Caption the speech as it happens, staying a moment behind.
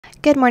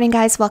Good morning,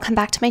 guys. Welcome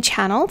back to my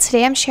channel.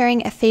 Today I'm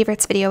sharing a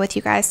favorites video with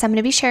you guys. So I'm going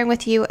to be sharing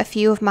with you a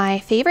few of my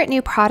favorite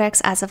new products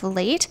as of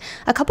late,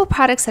 a couple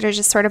products that are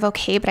just sort of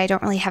okay, but I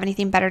don't really have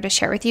anything better to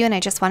share with you and I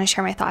just want to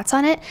share my thoughts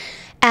on it,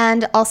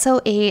 and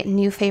also a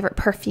new favorite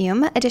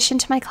perfume addition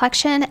to my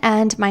collection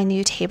and my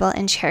new table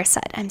and chair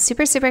set. I'm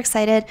super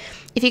excited.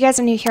 If you guys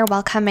are new here,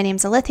 welcome. My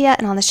name's Alithia,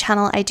 and on this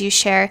channel I do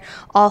share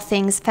all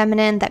things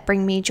feminine that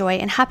bring me joy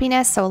and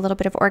happiness. So a little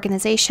bit of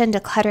organization,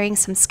 decluttering,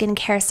 some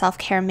skincare,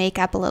 self-care,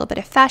 makeup, a little bit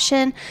of fashion,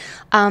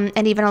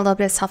 and even a little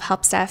bit of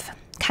self-help stuff,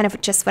 kind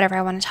of just whatever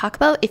I want to talk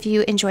about. If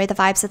you enjoy the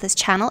vibes of this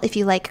channel, if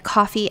you like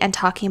coffee and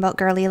talking about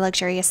girly,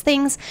 luxurious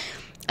things,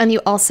 and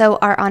you also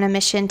are on a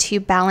mission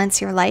to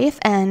balance your life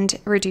and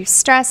reduce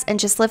stress and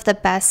just live the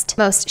best,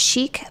 most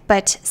chic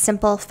but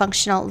simple,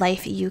 functional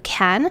life you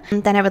can,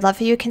 then I would love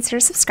for you to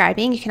consider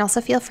subscribing. You can also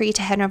feel free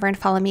to head over and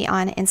follow me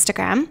on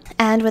Instagram.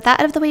 And with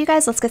that out of the way, you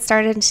guys, let's get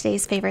started in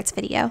today's favorites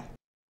video.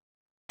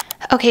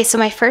 Okay, so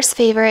my first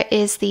favorite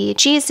is the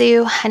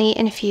Gisou Honey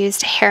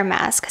Infused Hair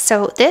Mask.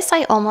 So this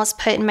I almost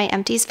put in my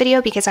empties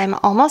video because I'm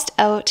almost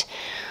out.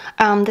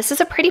 This is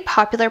a pretty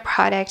popular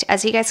product.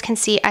 As you guys can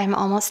see, I'm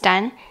almost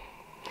done.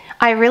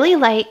 I really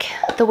like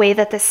the way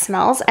that this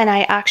smells, and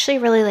I actually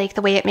really like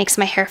the way it makes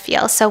my hair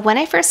feel. So when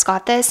I first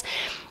got this,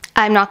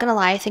 I'm not gonna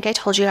lie, I think I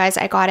told you guys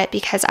I got it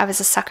because I was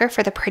a sucker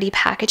for the pretty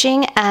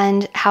packaging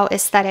and how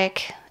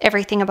aesthetic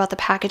everything about the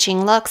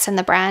packaging looks and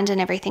the brand and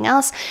everything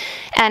else.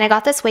 And I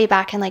got this way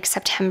back in like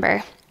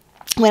September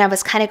when I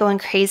was kind of going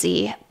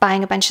crazy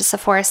buying a bunch of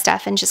Sephora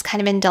stuff and just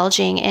kind of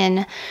indulging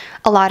in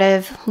a lot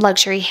of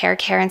luxury hair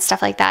care and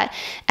stuff like that.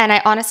 And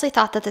I honestly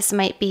thought that this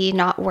might be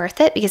not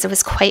worth it because it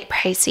was quite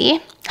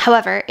pricey.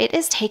 However, it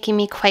is taking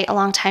me quite a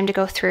long time to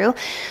go through.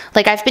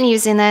 Like, I've been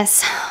using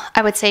this,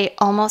 I would say,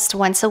 almost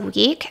once a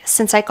week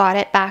since I got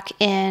it back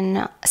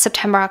in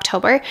September,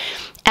 October,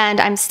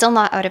 and I'm still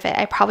not out of it.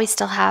 I probably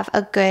still have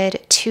a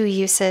good 2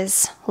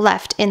 uses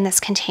left in this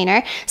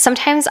container.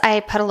 Sometimes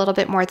I put a little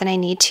bit more than I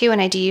need to, and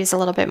I do use a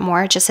little bit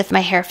more just if my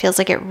hair feels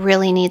like it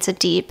really needs a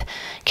deep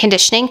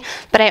conditioning.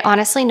 But I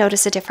honestly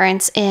notice a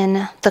difference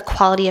in the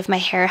quality of my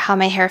hair, how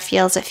my hair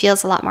feels. It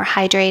feels a lot more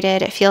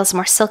hydrated. It feels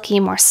more silky,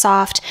 more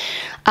soft.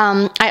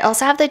 I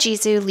also have the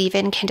Gisou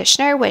leave-in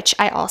conditioner, which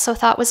I also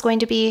thought was going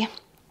to be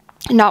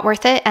not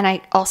worth it, and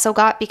I also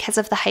got because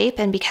of the hype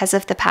and because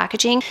of the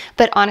packaging.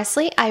 But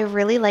honestly, I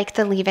really like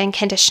the leave-in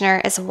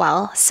conditioner as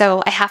well.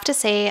 So I have to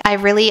say, I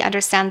really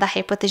understand the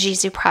hype with the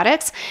Gisou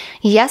products.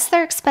 Yes,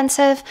 they're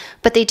expensive,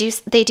 but they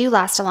do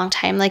last a long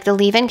time. Like, the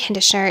leave-in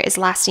conditioner is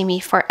lasting me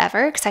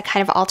forever because I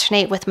kind of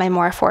alternate with my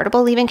more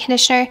affordable leave-in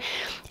conditioner,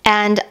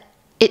 and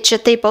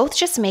they both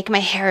just make my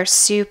hair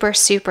super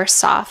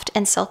soft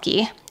and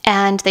silky,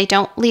 and they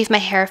don't leave my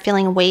hair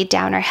feeling weighed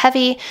down or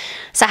heavy.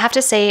 So I have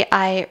to say,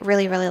 I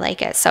really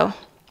like it. So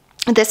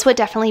this would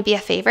definitely be a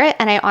favorite,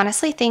 and I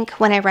honestly think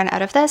when I run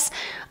out of this,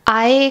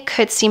 I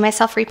could see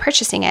myself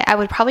repurchasing it. I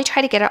would probably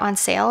try to get it on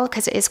sale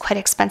because it is quite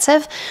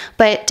expensive,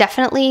 but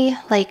definitely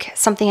like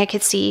something I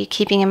could see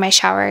keeping in my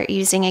shower,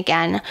 using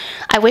again.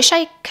 I wish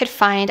I could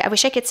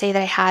say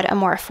that I had a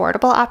more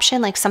affordable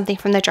option, like something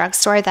from the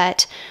drugstore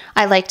that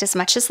I liked as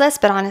much as this,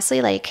 but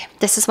honestly, like,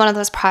 this is one of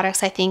those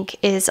products I think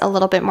is a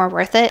little bit more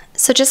worth it.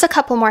 So just a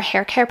couple more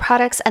hair care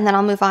products, and then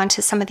I'll move on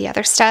to some of the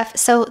other stuff.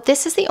 So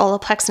this is the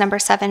Olaplex No.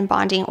 7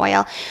 Bonding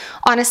Oil.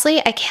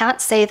 Honestly, I can't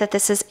say that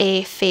this is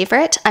a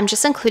favorite. I'm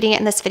just including it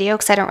in this video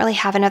because I don't really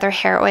have another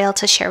hair oil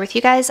to share with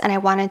you guys, and I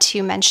wanted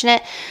to mention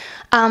it.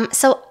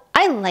 So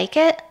I like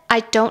it. I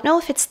don't know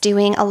if it's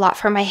doing a lot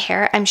for my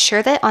hair. I'm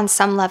sure that on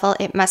some level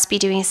it must be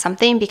doing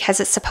something because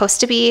it's supposed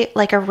to be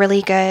like a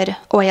really good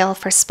oil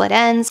for split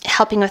ends,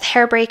 helping with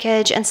hair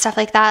breakage and stuff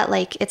like that.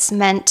 Like, it's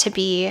meant to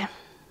be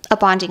a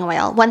bonding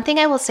oil. One thing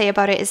I will say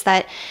about it is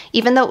that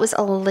even though it was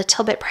a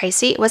little bit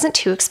pricey, it wasn't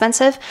too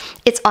expensive.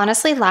 It's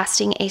honestly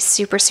lasting a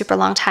super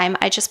long time.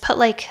 I just put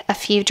like a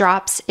few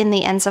drops in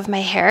the ends of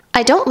my hair.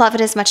 I don't love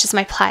it as much as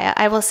my Playa,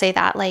 I will say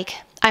that. Like,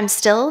 I'm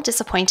still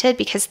disappointed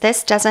because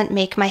this doesn't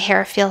make my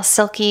hair feel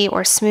silky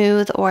or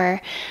smooth,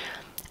 or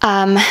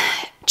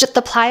just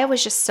the Playa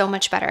was just so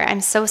much better.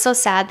 I'm so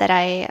sad that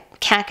I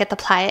can't get the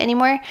Playa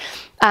anymore.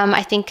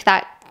 I think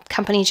that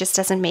company just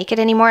doesn't make it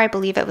anymore. I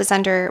believe it was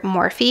under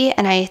Morphe,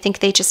 and I think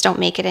they just don't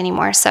make it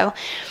anymore. So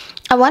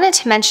I wanted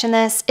to mention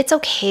this. It's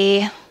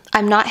okay.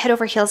 I'm not head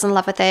over heels in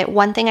love with it.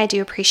 One thing I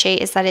do appreciate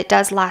is that it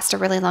does last a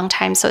really long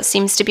time, so it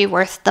seems to be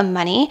worth the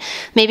money.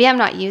 Maybe I'm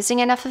not using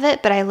enough of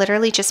it, but I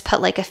literally just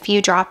put like a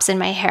few drops in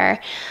my hair,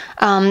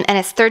 and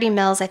it's 30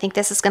 mils. I think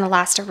this is going to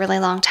last a really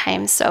long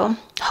time, so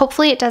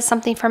hopefully it does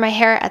something for my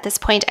hair. At this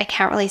point, I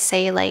can't really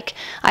say like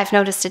I've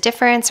noticed a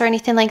difference or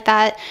anything like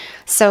that.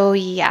 So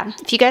yeah,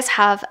 if you guys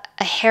have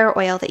a hair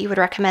oil that you would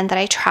recommend that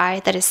I try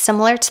that is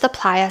similar to the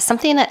Playa,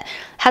 something that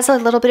has a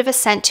little bit of a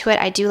scent to it.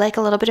 I do like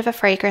a little bit of a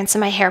fragrance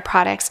in my hair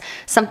products,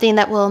 something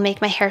that will make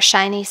my hair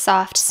shiny,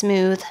 soft,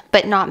 smooth,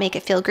 but not make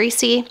it feel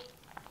greasy.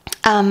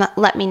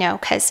 Let me know,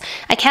 because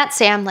I can't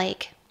say I'm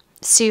like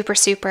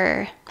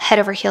super head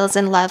over heels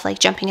in love, like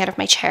jumping out of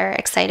my chair,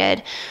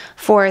 excited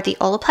for the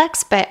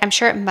Olaplex, but I'm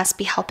sure it must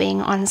be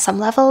helping on some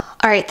level.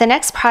 All right, the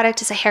next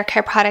product is a hair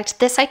care product.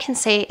 This I can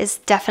say is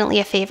definitely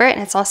a favorite,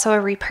 and it's also a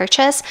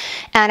repurchase,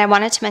 and I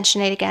wanted to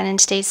mention it again in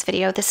today's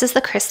video. This is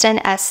the Kristen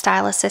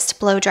Style Assist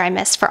Blow Dry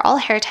Mist for all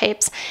hair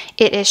types.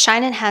 It is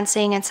shine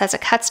enhancing and says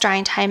it cuts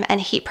drying time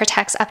and heat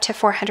protects up to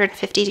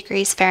 450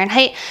 degrees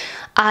Fahrenheit.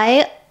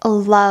 I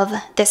love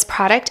this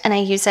product and I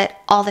use it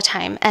all the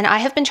time, and I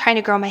have been trying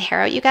to grow my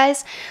hair out, you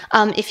guys.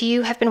 If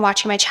you have been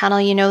watching my channel,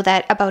 you know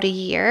that about a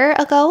year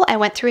ago I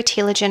went through a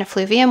telogen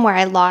effluvium where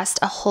I lost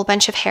a whole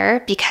bunch of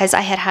hair because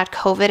I had had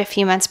COVID a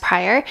few months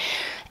prior,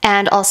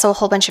 and also a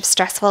whole bunch of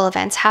stressful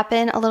events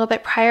happen a little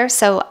bit prior.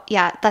 So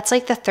yeah, that's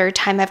like the third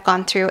time I've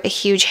gone through a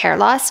huge hair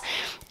loss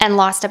and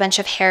lost a bunch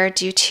of hair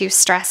due to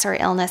stress or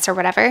illness or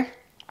whatever.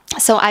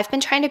 So I've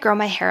been trying to grow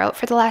my hair out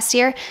for the last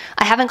year.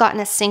 I haven't gotten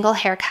a single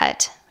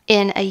haircut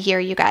in a year,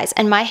 you guys,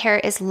 and my hair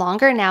is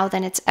longer now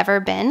than it's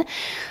ever been.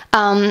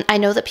 I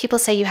know that people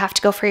say you have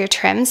to go for your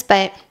trims,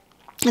 but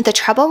the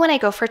trouble when I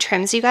go for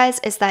trims, you guys,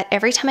 is that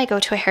every time I go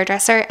to a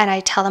hairdresser and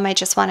I tell them I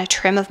just want a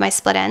trim of my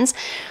split ends,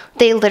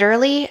 they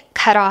literally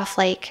cut off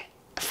like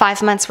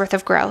 5 months worth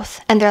of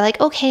growth. And they're like,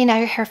 okay, now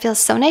your hair feels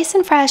so nice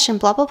and fresh and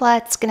blah, blah, blah.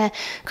 It's gonna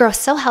grow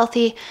so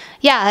healthy.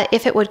 Yeah,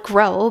 if it would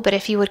grow, but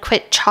if you would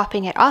quit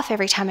chopping it off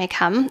every time I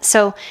come.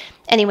 So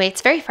anyway,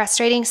 it's very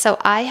frustrating. So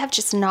I have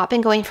just not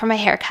been going for my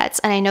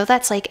haircuts. And I know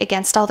that's like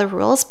against all the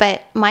rules,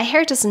 but my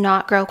hair does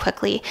not grow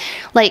quickly.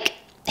 Like,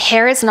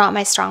 hair is not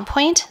my strong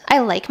point. I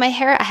like my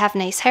hair. I have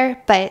nice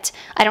hair, but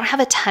I don't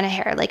have a ton of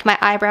hair. Like, my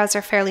eyebrows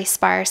are fairly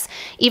sparse.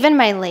 Even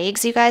my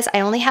legs, you guys,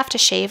 I only have to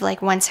shave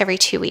like once every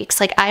 2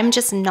 weeks. Like, I'm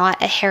just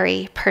not a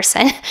hairy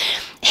person.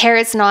 Hair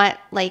is not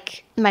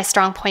like my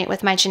strong point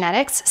with my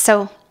genetics.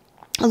 So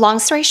long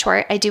story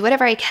short, I do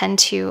whatever I can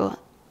to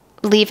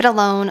leave it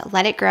alone,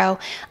 let it grow.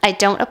 I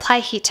don't apply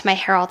heat to my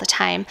hair all the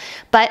time,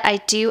 but I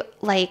do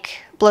like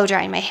blow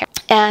drying my hair.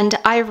 And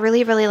I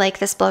really like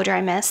this blow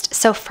dry mist.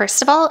 So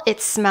first of all,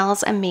 it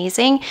smells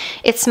amazing.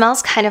 It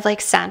smells kind of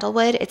like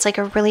sandalwood. It's like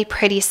a really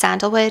pretty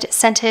sandalwood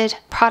scented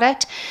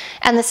product.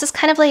 And this is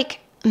kind of like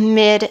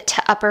mid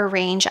to upper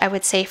range, I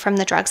would say, from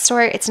the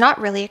drugstore. It's not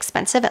really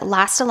expensive. It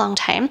lasts a long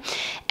time.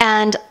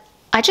 And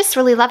I just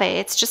really love it.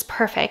 It's just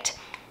perfect.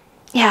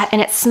 Yeah,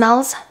 and it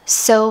smells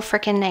so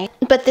freaking nice.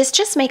 But this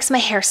just makes my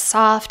hair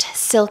soft,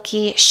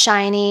 silky,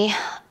 shiny.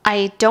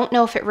 I don't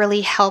know if it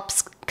really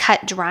helps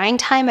cut drying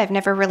time. I've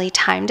never really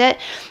timed it,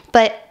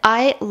 but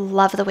I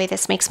love the way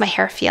this makes my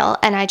hair feel,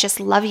 and I just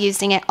love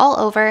using it all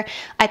over.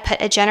 I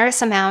put a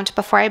generous amount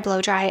before I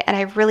blow dry, and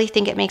I really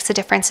think it makes a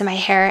difference in my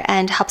hair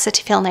and helps it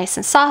to feel nice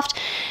and soft,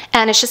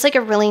 and it's just like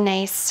a really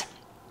nice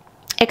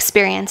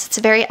experience. It's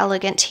very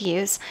elegant to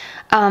use.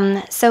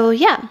 So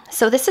yeah,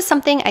 so this is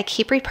something I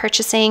keep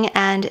repurchasing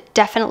and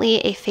definitely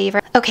a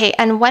favorite. Okay,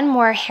 and one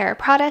more hair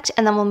product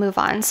and then we'll move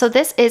on. So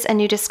this is a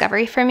new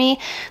discovery for me.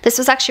 This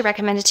was actually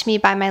recommended to me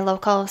by my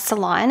local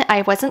salon.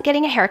 I wasn't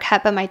getting a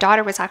haircut, but my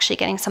daughter was actually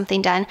getting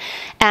something done,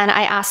 and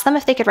I asked them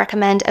if they could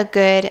recommend a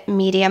good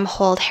medium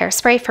hold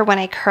hairspray for when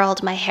I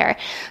curled my hair.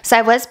 So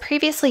I was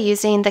previously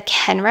using the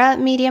Kenra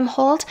medium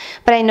hold,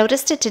 but I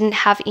noticed it didn't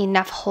have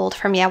enough hold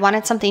for me. I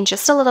wanted something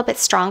just a little bit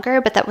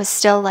stronger, but that was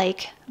still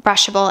like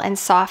brushable and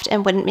soft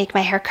and wouldn't make my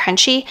hair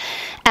crunchy.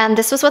 And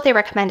this was what they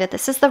recommended.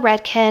 This is the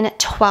Redken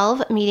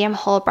 12 medium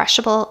hold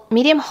brushable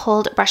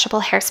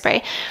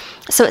hairspray.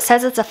 So it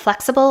says it's a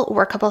flexible,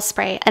 workable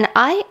spray, and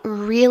I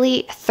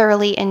really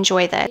thoroughly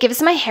enjoy this. It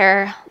gives my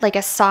hair like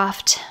a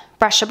soft,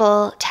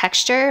 brushable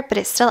texture, but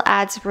it still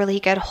adds really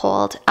good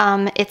hold.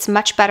 It's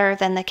much better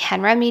than the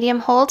Kenra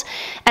medium hold.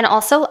 And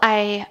also,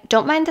 I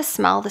don't mind the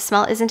smell. The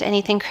smell isn't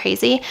anything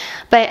crazy.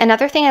 But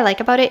another thing I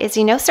like about it is,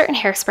 you know, certain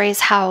hairsprays,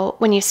 how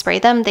when you spray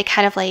them, they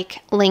kind of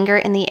like linger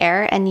in the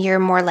air and you're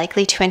more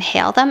likely to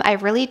inhale them. I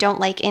really don't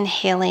like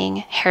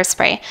inhaling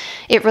hairspray.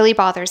 It really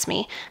bothers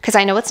me because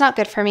I know it's not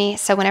good for me.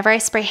 So whenever I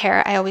spray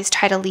hair, I always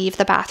try to leave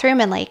the bathroom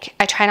and like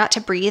I try not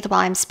to breathe while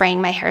I'm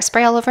spraying my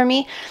hairspray all over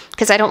me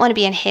because I don't want to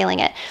be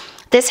inhaling it.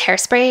 This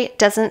hairspray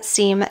doesn't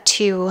seem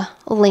to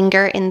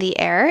linger in the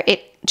air.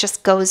 It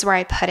just goes where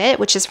I put it,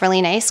 which is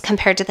really nice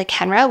compared to the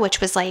Kenra, which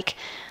was like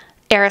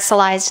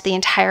aerosolized the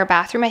entire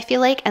bathroom, I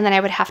feel like, and then I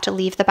would have to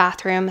leave the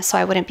bathroom so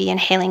I wouldn't be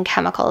inhaling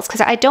chemicals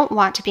because I don't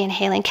want to be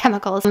inhaling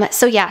chemicals.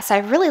 So yeah, so I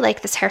really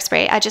like this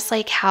hairspray. I just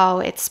like how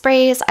it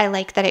sprays. I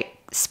like that it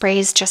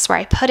sprays just where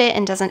I put it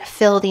and doesn't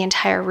fill the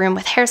entire room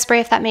with hairspray,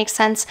 if that makes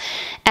sense.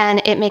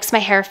 And it makes my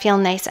hair feel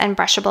nice and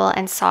brushable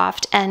and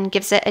soft and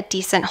gives it a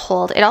decent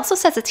hold. It also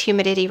says it's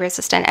humidity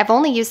resistant. I've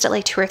only used it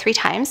like 2 or 3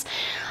 times,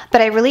 but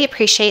I really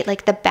appreciate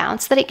like the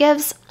bounce that it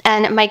gives.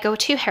 And my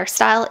go-to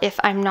hairstyle, if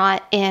I'm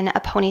not in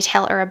a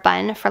ponytail or a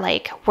bun for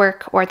like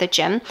work or the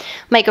gym,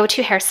 my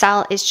go-to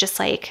hairstyle is just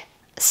like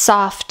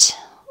soft,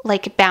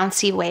 like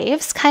bouncy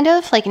waves, kind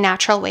of like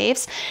natural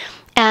waves.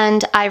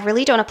 And I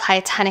really don't apply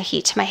a ton of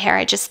heat to my hair.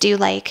 I just do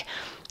like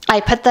I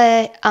put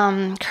the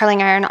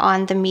curling iron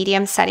on the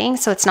medium setting,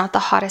 so it's not the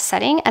hottest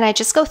setting, and I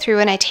just go through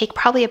and I take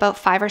probably about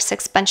 5 or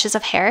 6 bunches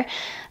of hair,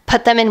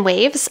 put them in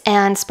waves,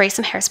 and spray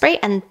some hairspray,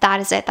 and that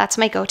is it. That's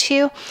my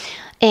go-to,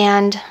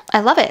 and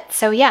I love it.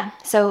 So yeah,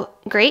 so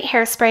great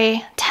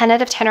hairspray. 10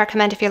 out of 10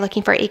 recommend if you're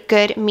looking for a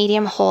good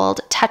medium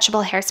hold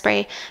touchable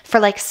hairspray for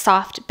like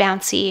soft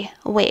bouncy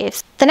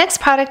waves. The next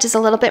product is a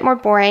little bit more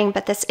boring,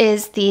 but this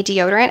is the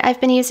deodorant I've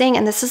been using,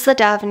 and this is the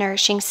Dove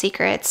Nourishing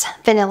Secrets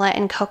Vanilla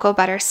and Cocoa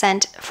Butter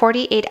Scent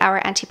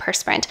 48-hour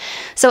antiperspirant.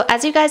 So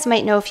as you guys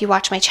might know if you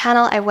watch my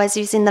channel, I was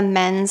using the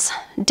men's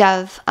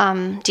Dove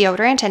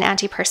deodorant and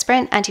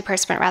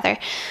antiperspirant rather.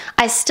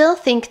 I still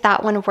think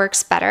that one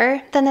works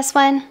better than this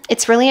one.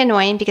 It's really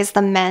annoying because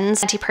the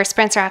men's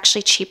antiperspirants are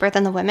actually cheaper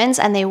than the women's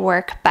and they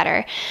work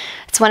better.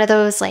 It's one of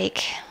those,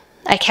 like,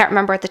 I can't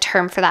remember the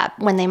term for that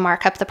when they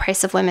mark up the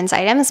price of women's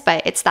items,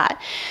 but it's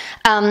that.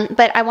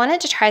 But I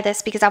wanted to try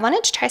this because I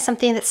wanted to try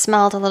something that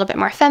smelled a little bit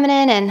more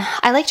feminine, and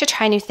I like to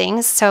try new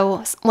things.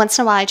 So once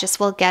in a while, I just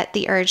will get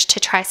the urge to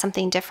try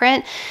something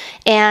different.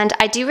 And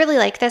I do really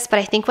like this, but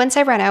I think once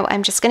I run out,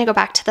 I'm just going to go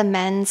back to the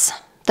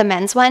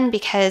men's one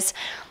because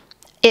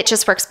it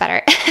just works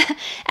better.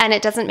 And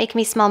it doesn't make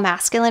me smell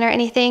masculine or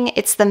anything.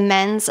 It's the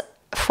men's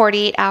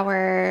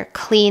 48-hour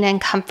clean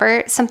and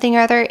comfort something or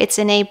other. It's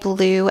in a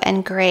blue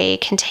and gray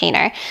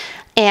container,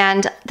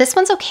 and this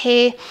one's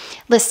okay.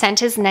 The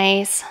scent is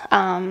nice.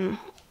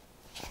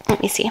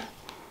 Let me see.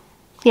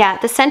 Yeah,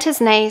 the scent is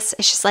nice.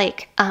 It's just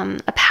like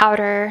a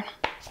powder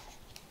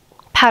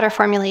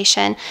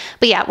formulation.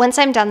 But yeah, once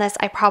I'm done this,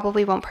 I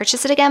probably won't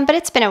purchase it again, but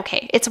it's been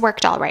okay. It's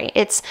worked all right.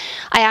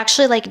 I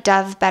actually like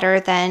Dove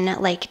better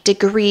than like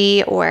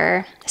Degree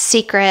or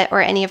Secret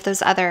or any of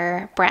those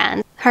other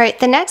brands. All right,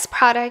 the next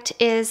product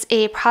is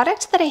a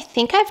product that I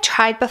think I've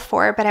tried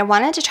before, but I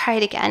wanted to try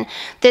it again.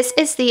 This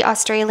is the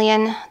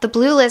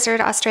Blue Lizard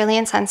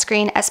Australian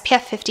Sunscreen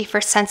SPF 50 for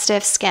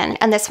sensitive skin.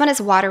 And this one is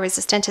water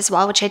resistant as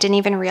well, which I didn't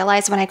even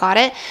realize when I got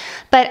it.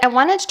 But I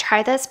wanted to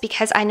try this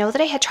because I know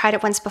that I had tried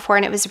it once before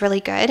and it was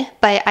really good,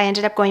 but I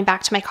ended up going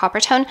back to my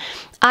copper tone.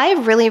 I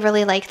really,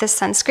 really like this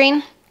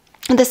sunscreen.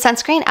 The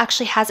sunscreen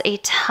actually has a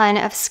ton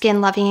of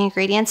skin-loving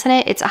ingredients in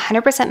it. It's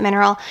 100%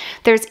 mineral.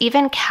 There's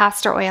even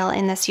castor oil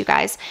in this, you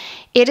guys.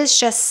 It is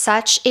just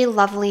such a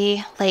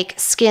lovely, like,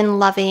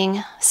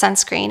 skin-loving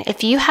sunscreen.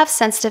 If you have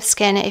sensitive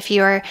skin, if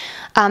you're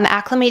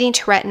acclimating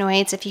to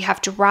retinoids, if you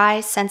have dry,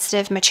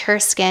 sensitive, mature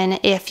skin,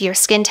 if your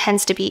skin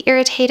tends to be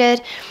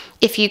irritated,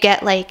 if you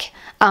get like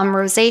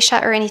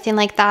rosacea or anything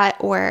like that,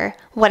 or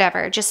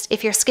whatever, just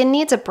if your skin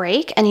needs a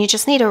break and you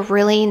just need a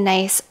really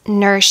nice,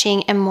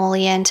 nourishing,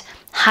 emollient,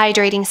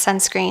 hydrating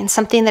sunscreen,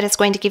 something that is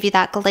going to give you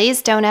that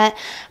glazed donut,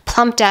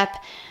 plumped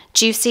up,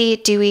 juicy,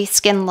 dewy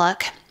skin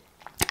look.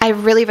 I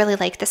really, really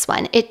like this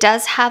one. It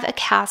does have a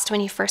cast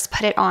when you first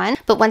put it on,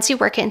 but once you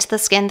work it into the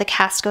skin, the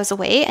cast goes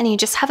away and you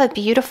just have a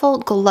beautiful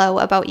glow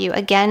about you.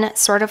 Again,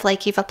 sort of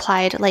like you've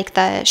applied like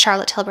the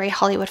Charlotte Tilbury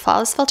Hollywood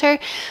Flawless filter,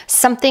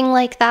 something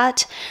like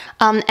that.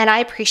 And I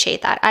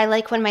appreciate that. I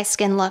like when my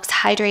skin looks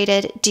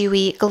hydrated,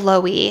 dewy,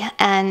 glowy,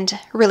 and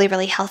really,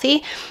 really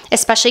healthy,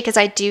 especially because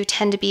I do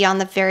tend to be on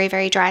the very,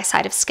 very dry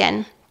side of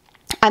skin.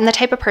 I'm the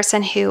type of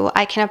person who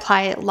I can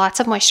apply lots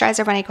of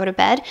moisturizer when I go to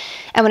bed,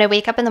 and when I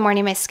wake up in the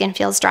morning, my skin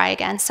feels dry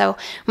again. So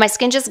my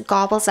skin just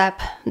gobbles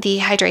up the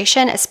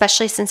hydration,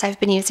 especially since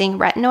I've been using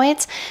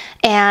retinoids,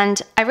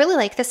 and I really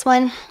like this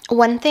one.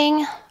 One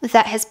thing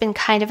that has been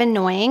kind of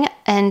annoying,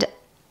 and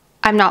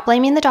I'm not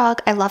blaming the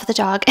dog, I love the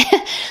dog,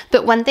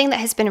 but one thing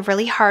that has been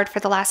really hard for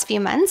the last few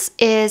months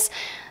is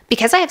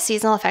because I have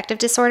seasonal affective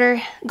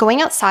disorder,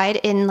 going outside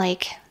in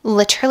like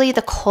literally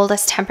the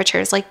coldest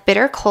temperatures, like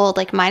bitter cold,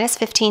 like minus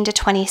 15 to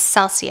 20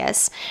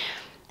 Celsius,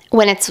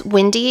 when it's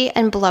windy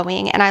and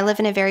blowing, and I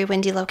live in a very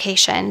windy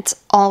location.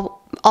 It's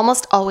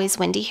almost always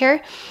windy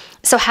here.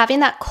 So having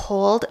that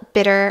cold,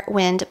 bitter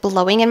wind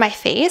blowing in my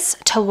face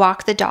to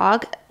walk the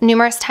dog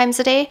numerous times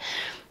a day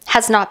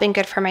has not been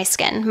good for my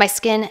skin. My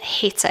skin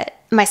hates it.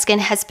 My skin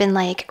has been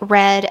like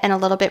red and a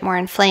little bit more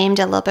inflamed,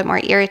 a little bit more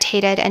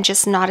irritated, and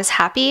just not as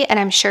happy. And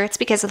I'm sure it's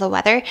because of the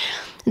weather.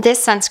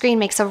 This sunscreen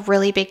makes a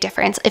really big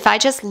difference. If I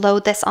just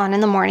load this on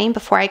in the morning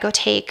before I go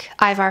take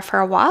Ivar for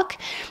a walk,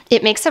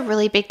 it makes a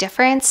really big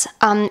difference.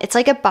 It's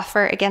like a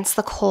buffer against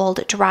the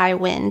cold, dry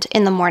wind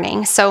in the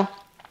morning. So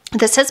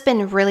this has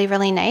been really,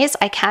 really nice.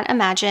 I can't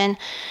imagine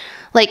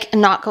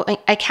not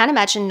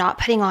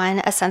putting on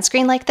a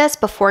sunscreen like this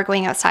before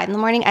going outside in the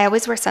morning. I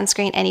always wear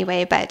sunscreen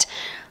anyway, but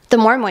the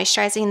more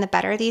moisturizing, the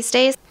better these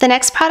days. The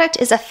next product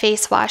is a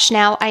face wash.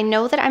 Now, I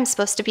know that I'm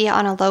supposed to be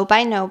on a low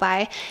buy, no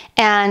buy,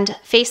 and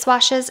face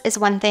washes is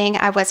one thing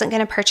I wasn't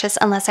going to purchase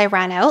unless I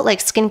ran out. Like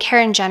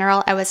skincare in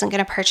general, I wasn't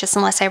going to purchase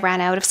unless I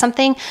ran out of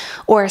something,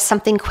 or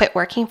something quit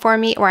working for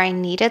me, or I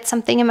needed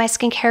something in my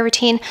skincare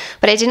routine,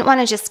 but I didn't want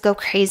to just go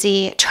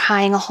crazy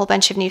trying a whole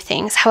bunch of new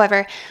things.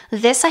 However,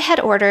 this I had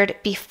ordered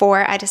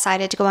before I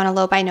decided to go on a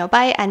low buy, no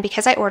buy, and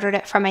because I ordered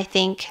it from, I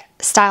think,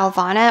 Style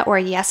Vana or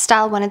Yes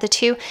Style, one of the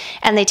two,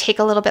 and they take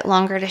a little bit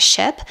longer to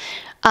ship.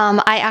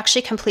 I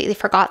actually completely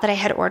forgot that I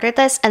had ordered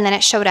this, and then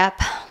it showed up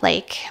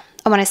like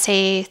I want to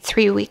say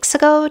 3 weeks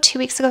ago, 2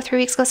 weeks ago, 3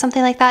 weeks ago,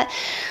 something like that.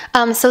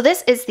 So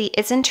this is the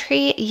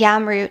Isntree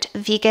Yam Root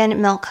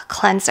Vegan Milk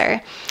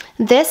Cleanser.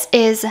 This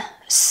is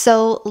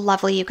so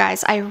lovely, you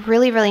guys. I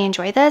really, really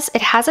enjoy this.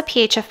 It has a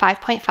pH of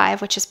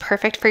 5.5, which is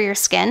perfect for your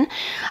skin.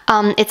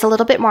 It's a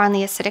little bit more on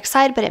the acidic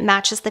side, but it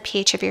matches the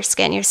pH of your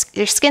skin. Your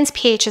skin's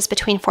pH is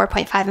between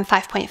 4.5 and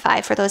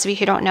 5.5, for those of you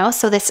who don't know.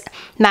 So this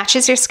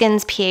matches your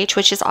skin's pH,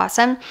 which is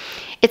awesome.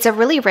 It's a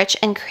really rich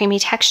and creamy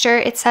texture,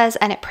 it says,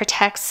 and it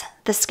protects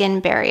the skin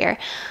barrier.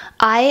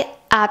 I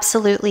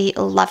absolutely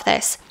love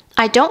this.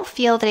 I don't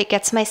feel that it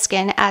gets my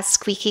skin as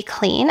squeaky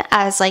clean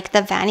as like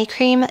the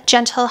Vanicream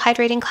Gentle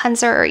Hydrating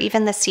Cleanser or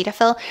even the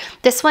Cetaphil.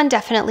 This one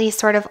definitely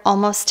sort of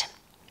almost,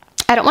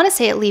 I don't want to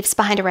say it leaves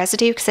behind a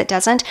residue because it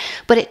doesn't,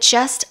 but it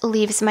just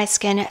leaves my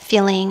skin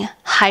feeling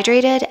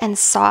hydrated and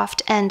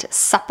soft and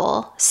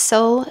supple.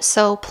 So,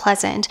 so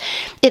pleasant.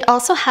 It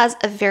also has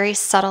a very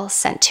subtle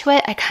scent to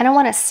it. I kind of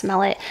want to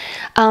smell it.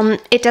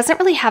 It doesn't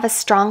really have a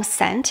strong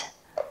scent,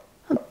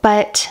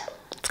 but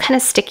it's kind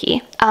of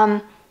sticky.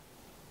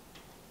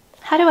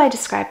 How do I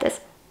describe this?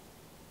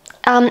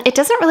 It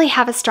doesn't really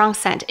have a strong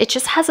scent. It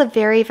just has a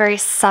very, very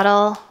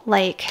subtle,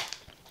 like,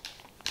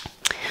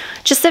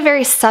 just a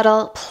very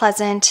subtle,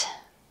 pleasant,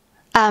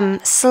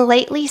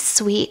 slightly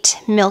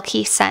sweet,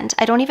 milky scent.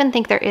 I don't even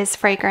think there is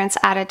fragrance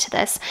added to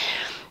this.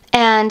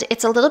 And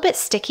it's a little bit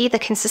sticky. The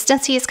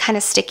consistency is kind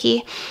of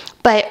sticky,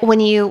 but when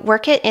you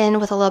work it in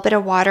with a little bit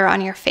of water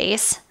on your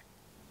face,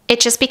 it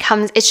just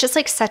becomes, it's just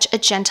like such a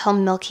gentle,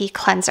 milky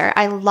cleanser.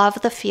 I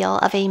love the feel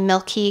of a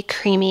milky,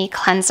 creamy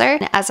cleanser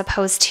as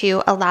opposed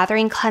to a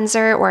lathering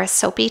cleanser or a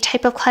soapy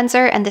type of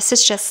cleanser. And this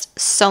is just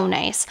so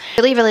nice.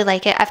 Really, really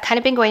like it. I've kind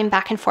of been going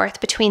back and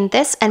forth between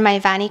this and my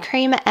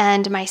Vanicream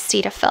and my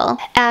Cetaphil.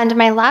 And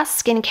my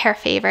last skincare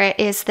favorite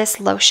is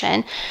this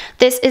lotion.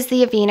 This is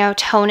the Aveeno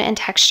Tone and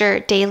Texture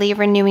Daily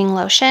Renewing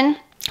Lotion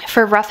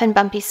for rough and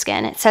bumpy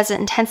skin. It says it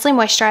intensely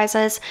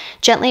moisturizes,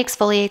 gently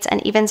exfoliates,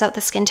 and evens out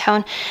the skin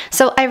tone.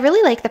 So I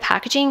really like the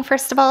packaging,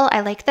 first of all.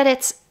 I like that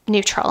it's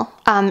neutral.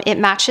 It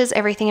matches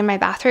everything in my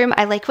bathroom.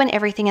 I like when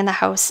everything in the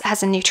house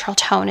has a neutral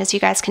tone, as you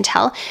guys can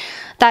tell.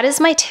 That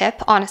is my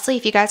tip, honestly,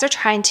 if you guys are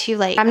trying to,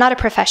 like, I'm not a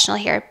professional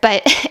here,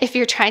 but if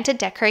you're trying to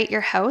decorate your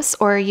house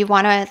or you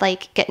want to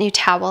like get new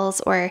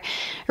towels or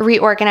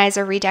reorganize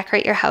or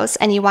redecorate your house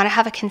and you want to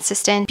have a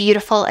consistent,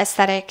 beautiful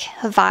aesthetic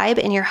vibe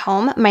in your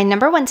home, my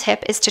 #1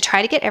 tip is to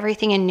try to get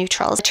everything in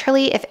neutrals.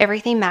 Literally, if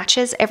everything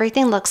matches,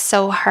 everything looks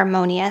so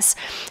harmonious.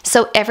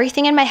 So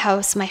everything in my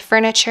house, my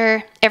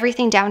furniture,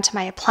 everything down to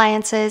my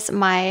appliances,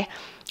 my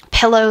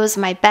pillows,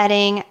 my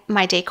bedding,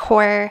 my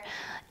decor,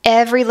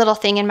 every little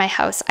thing in my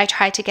house, I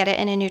try to get it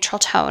in a neutral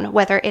tone,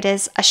 whether it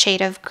is a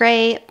shade of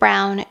gray,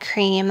 brown,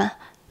 cream,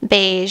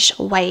 beige,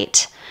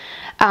 white,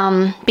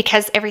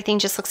 because everything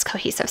just looks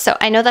cohesive. So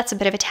I know that's a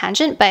bit of a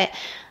tangent, but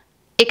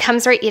it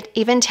comes right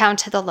even down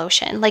to the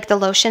lotion. Like the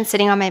lotion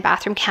sitting on my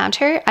bathroom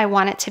counter, I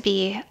want it to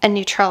be a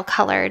neutral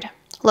colored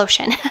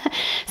lotion.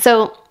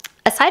 So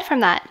aside from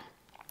that,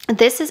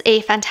 this is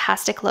a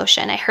fantastic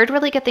lotion. I heard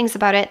really good things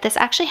about it. This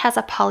actually has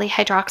a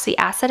polyhydroxy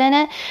acid in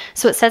it.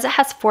 So it says it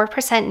has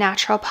 4%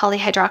 natural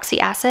polyhydroxy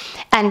acid.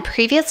 And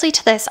previously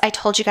to this, I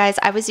told you guys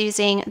I was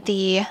using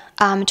the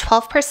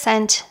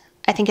 12%,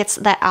 I think it's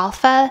the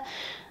alpha.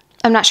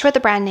 I'm not sure what the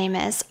brand name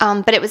is,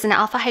 but it was an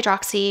alpha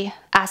hydroxy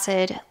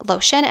acid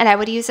lotion and I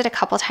would use it a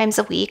couple times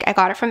a week. I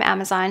got it from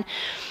Amazon.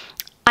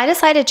 I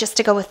decided just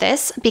to go with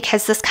this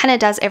because this kind of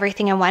does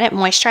everything in one. It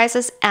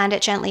moisturizes and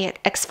it gently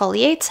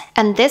exfoliates.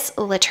 And this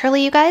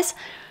literally, you guys,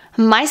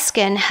 my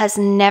skin has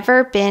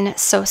never been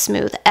so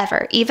smooth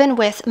ever. Even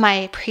with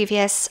my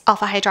previous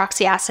alpha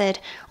hydroxy acid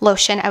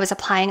lotion I was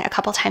applying a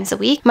couple times a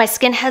week, my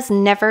skin has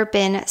never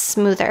been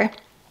smoother.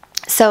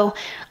 So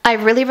I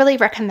really, really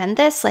recommend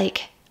this.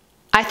 Like,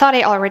 I thought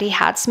I already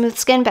had smooth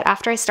skin, but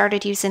after I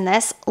started using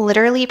this,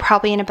 literally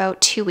probably in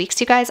about 2 weeks,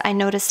 you guys, I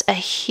noticed a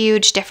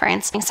huge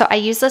difference. And so I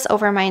use this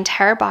over my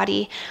entire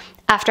body.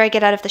 After I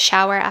get out of the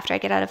shower, after I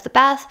get out of the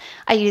bath,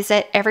 I use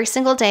it every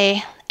single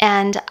day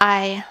and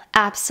I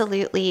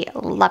absolutely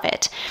love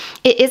it.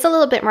 It is a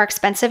little bit more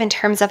expensive in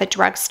terms of a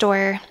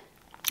drugstore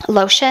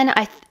lotion,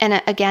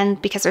 and again,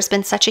 because there's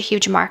been such a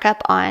huge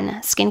markup on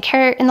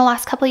skincare in the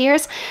last couple of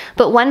years,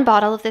 but one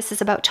bottle of this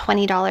is about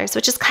 $20,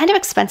 which is kind of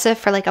expensive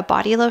for like a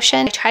body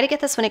lotion. I try to get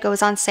this when it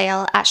goes on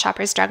sale at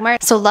Shoppers Drug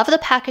Mart. So love the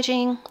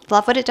packaging,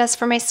 love what it does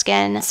for my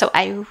skin. So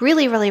I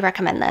really, really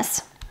recommend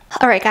this.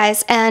 All right,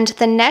 guys, and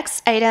the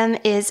next item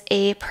is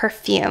a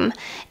perfume,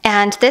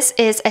 and this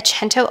is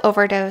Accento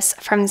Overdose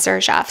from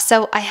Xerjoff.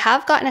 So I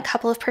have gotten a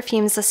couple of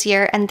perfumes this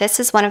year, and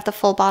this is one of the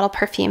full bottle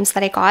perfumes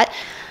that I got.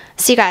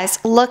 So you guys,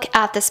 look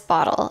at this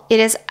bottle. It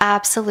is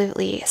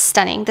absolutely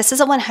stunning. This is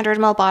a 100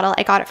 ml bottle.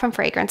 I got it from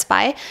Fragrance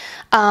Buy,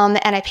 and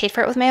I paid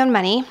for it with my own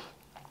money.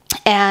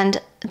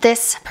 And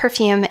this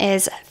perfume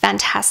is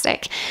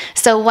fantastic.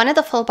 So one of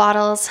the full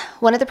bottles,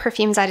 one of the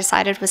perfumes I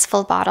decided was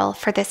full bottle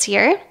for this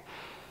year.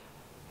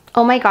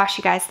 Oh my gosh,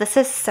 you guys, this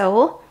is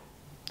so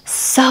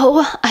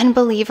So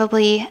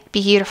unbelievably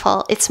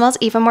beautiful. It smells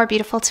even more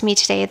beautiful to me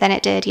today than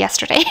it did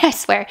yesterday, I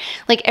swear.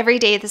 Like every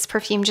day this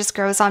perfume just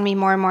grows on me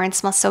more and more and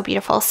smells so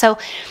beautiful. So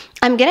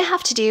I'm gonna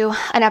have to do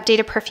an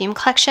updated perfume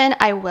collection.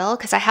 I will,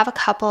 because I have a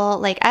couple,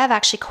 like I have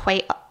actually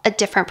quite a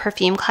different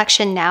perfume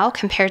collection now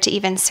compared to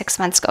even 6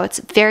 months ago. It's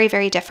very,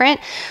 very different.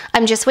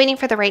 I'm just waiting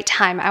for the right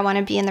time. I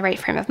wanna be in the right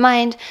frame of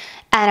mind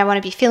and I want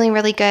to be feeling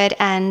really good.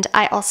 And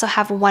I also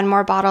have one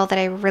more bottle that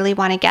I really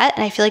want to get.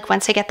 And I feel like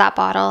once I get that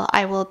bottle,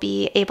 I will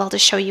be able to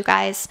show you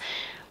guys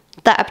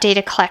the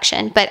updated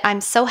collection. But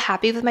I'm so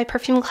happy with my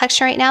perfume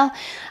collection right now.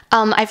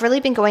 I've really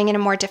been going in a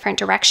more different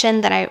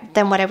direction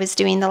than what I was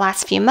doing the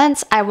last few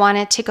months. I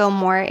wanted to go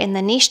more in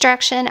the niche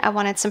direction. I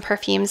wanted some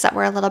perfumes that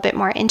were a little bit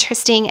more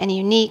interesting and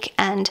unique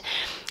and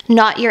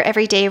not your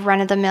everyday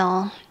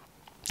run-of-the-mill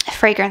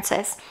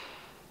fragrances.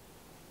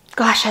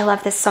 Gosh, I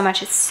love this so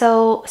much. It's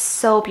so,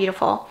 so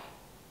beautiful.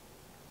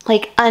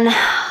 Like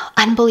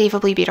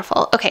unbelievably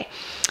beautiful. Okay,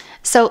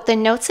 so the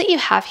notes that you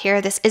have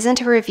here, this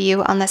isn't a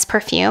review on this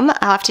perfume.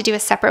 I'll have to do a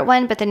separate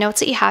one, but the notes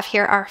that you have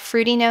here are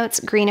fruity notes,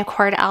 green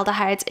accord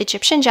aldehydes,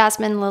 Egyptian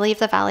jasmine, lily of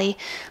the valley,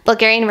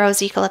 Bulgarian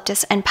rose,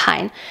 eucalyptus, and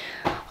pine.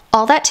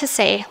 All that to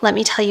say, let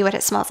me tell you what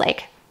it smells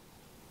like.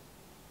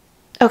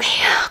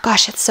 Okay,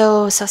 gosh, it's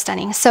so, so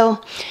stunning.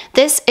 So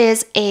this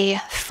is a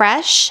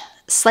fresh,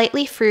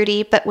 slightly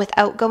fruity, but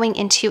without going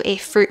into a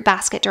fruit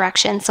basket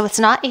direction. So it's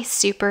not a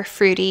super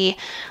fruity,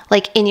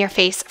 like in your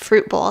face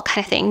fruit bowl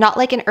kind of thing, not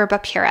like an herba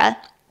pura.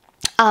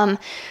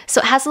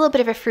 So it has a little bit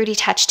of a fruity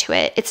touch to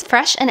it. It's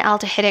fresh and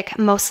aldehydic,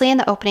 mostly in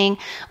the opening,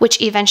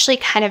 which eventually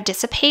kind of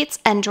dissipates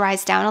and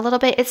dries down a little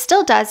bit. It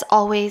still does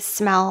always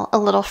smell a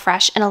little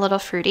fresh and a little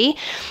fruity,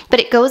 but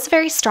it goes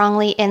very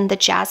strongly in the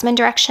jasmine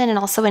direction and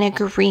also in a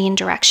green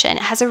direction.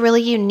 It has a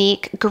really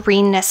unique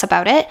greenness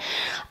about it.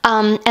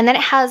 And then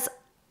it has,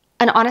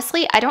 and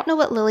honestly, I don't know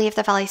what Lily of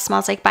the Valley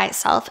smells like by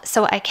itself,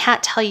 so I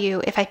can't tell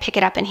you if I pick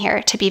it up in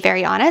here, to be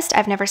very honest.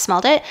 I've never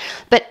smelled it,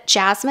 but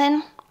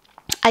jasmine,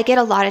 I get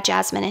a lot of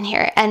jasmine in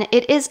here, and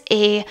it is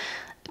a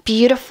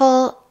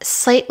beautiful,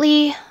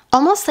 slightly,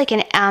 almost like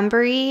an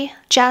ambery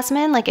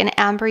jasmine, like an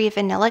ambery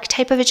vanillic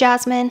type of a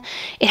jasmine.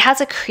 It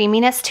has a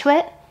creaminess to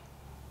it.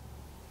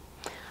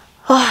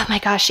 Oh my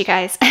gosh, you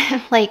guys,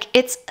 like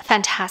it's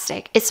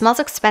fantastic. It smells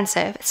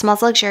expensive, it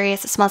smells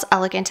luxurious, it smells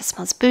elegant, it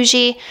smells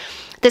bougie.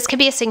 This could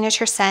be a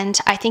signature scent.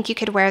 I think you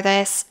could wear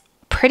this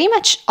pretty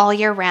much all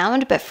year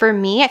round, but for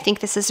me, I think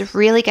this is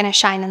really going to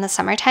shine in the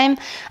summertime.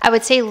 I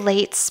would say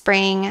late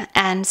spring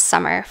and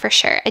summer for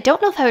sure. I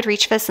don't know if I would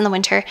reach for this in the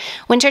winter.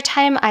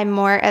 Wintertime, I'm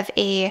more of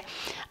a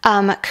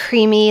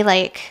creamy,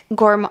 like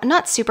gourmand,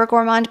 not super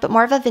gourmand, but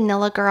more of a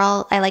vanilla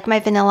girl. I like my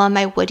vanilla,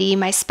 my woody,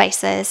 my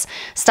spices,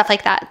 stuff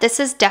like that. This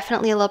is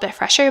definitely a little bit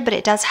fresher, but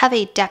it does have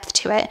a depth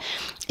to it.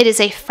 It is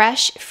a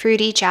fresh,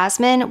 fruity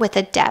jasmine with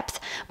a depth,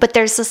 but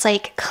there's this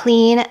like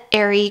clean,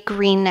 airy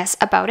greenness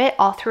about it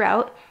all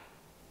throughout.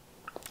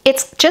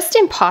 It's just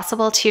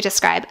impossible to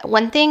describe.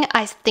 One thing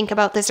I think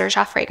about the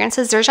Xerjoff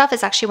fragrances, Xerjoff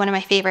is actually one of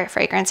my favorite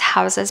fragrance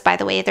houses, by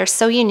the way. They're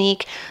so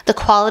unique. The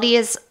quality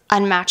is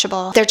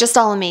unmatchable. They're just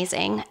all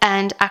amazing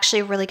and actually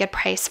a really good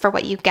price for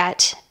what you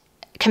get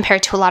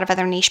compared to a lot of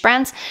other niche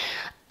brands.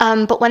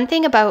 But one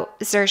thing about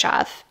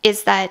Xerjoff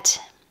is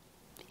that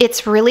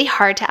it's really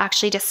hard to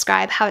actually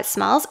describe how it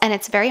smells, and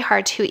it's very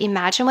hard to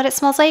imagine what it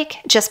smells like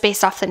just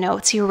based off the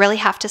notes. You really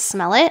have to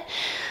smell it.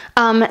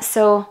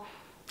 So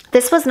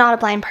this was not a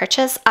blind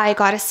purchase. I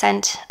got a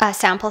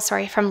sample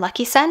from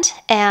Lucky Scent,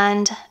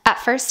 and at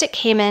first it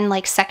came in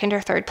like second or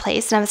third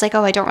place, and I was like,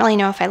 oh, I don't really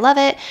know if I love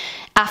it.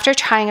 After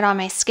trying it on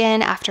my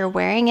skin, after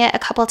wearing it a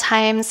couple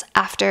times,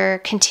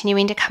 after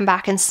continuing to come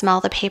back and smell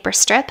the paper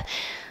strip,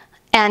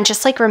 and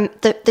just like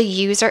the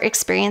user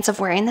experience of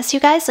wearing this, you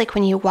guys, like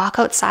when you walk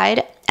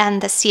outside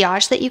and the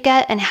sillage that you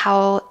get and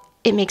how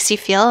it makes you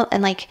feel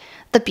and like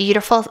the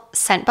beautiful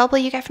scent bubble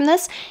you get from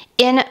this,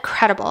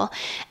 incredible.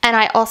 And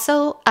I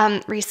also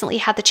recently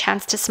had the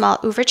chance to smell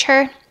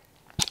Ouverture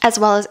as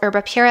well as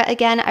Herba Pura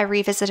again. I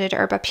revisited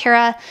Herba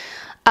Pura.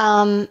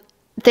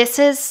 This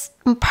is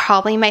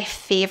probably my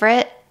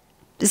favorite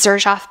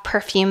Xerjoff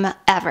perfume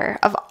ever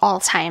of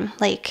all time,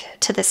 like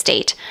to this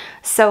date.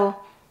 So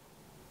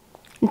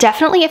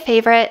definitely a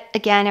favorite.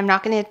 Again, I'm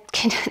not going to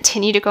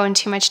continue to go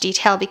into too much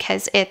detail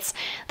because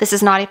this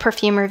is not a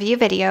perfume review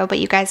video, but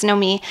you guys know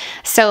me.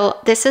 So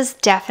this is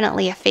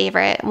definitely a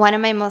favorite. One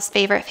of my most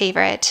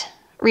favorite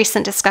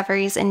recent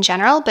discoveries in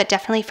general, but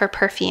definitely for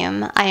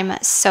perfume.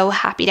 I'm so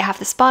happy to have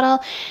this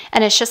bottle,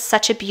 and it's just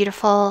such a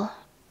beautiful,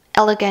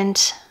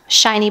 elegant,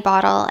 shiny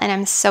bottle, and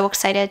I'm so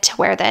excited to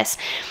wear this.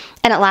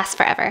 And it lasts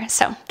forever.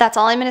 So that's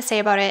all I'm going to say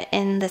about it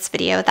in this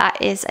video.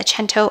 That is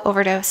Accento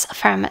Overdose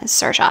from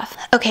Xerjoff.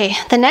 Okay,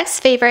 the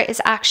next favorite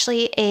is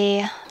actually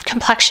a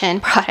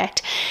complexion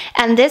product,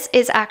 and this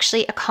is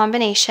actually a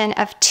combination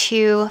of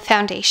two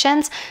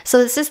foundations. So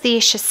this is the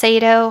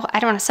Shiseido, I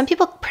don't know, some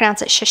people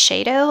pronounce it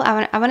Shiseido,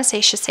 I want to say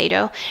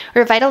Shiseido,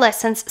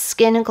 Revitaliscence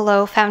Skin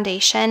Glow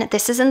Foundation.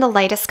 This is in the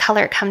lightest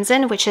color it comes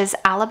in, which is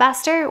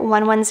Alabaster,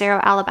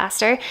 110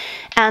 Alabaster,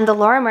 and the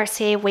Laura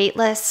Mercier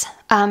Weightless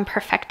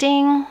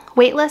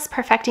Weightless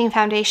Perfecting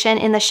Foundation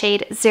in the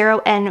shade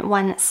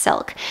 0N1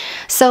 Silk.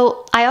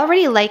 So I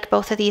already like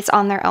both of these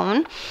on their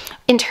own.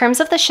 In terms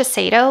of the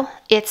Shiseido,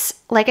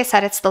 it's, like I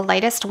said, it's the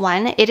lightest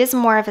one. It is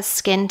more of a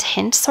skin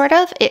tint, sort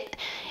of.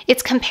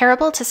 It's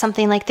comparable to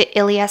something like the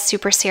Ilia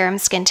Super Serum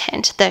Skin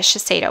Tint, the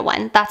Shiseido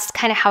one. That's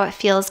kind of how it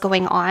feels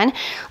going on. A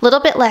little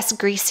bit less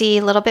greasy,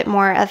 a little bit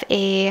more of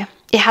a...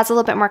 It has a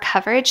little bit more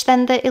coverage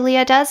than the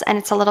Ilia does, and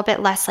it's a little bit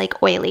less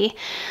like oily.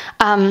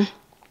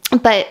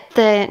 But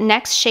the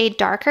next shade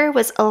darker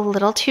was a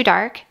little too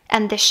dark,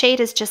 and this shade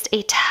is just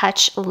a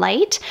touch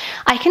light.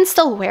 I can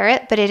still wear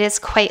it, but it is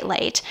quite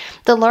light.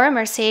 The Laura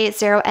Mercier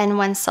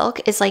 0N1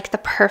 Silk is like the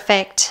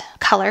perfect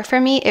color for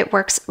me. It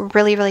works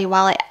really, really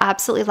well. I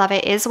absolutely love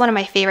it. It is one of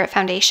my favorite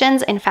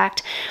foundations. In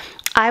fact,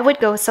 I would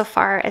go so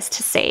far as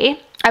to say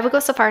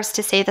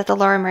that the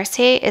Laura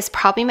Mercier is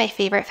probably my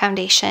favorite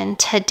foundation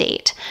to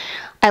date.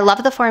 I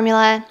love the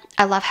formula.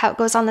 I love how it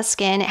goes on the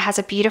skin. It has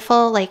a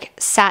beautiful, like,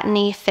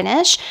 satiny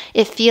finish.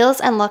 It feels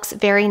and looks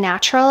very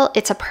natural.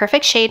 It's a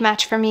perfect shade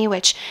match for me,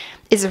 which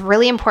is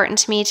really important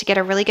to me to get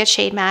a really good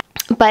shade match.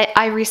 But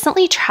I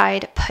recently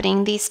tried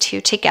putting these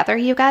two together,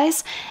 you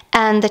guys,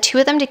 and the two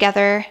of them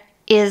together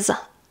is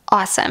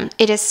awesome.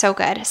 It is so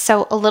good.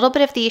 So a little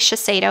bit of the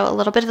Shiseido, a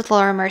little bit of the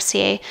Laura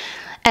Mercier,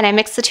 and I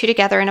mix the two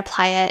together and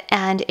apply it,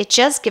 and it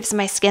just gives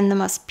my skin the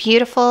most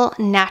beautiful,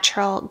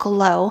 natural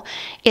glow.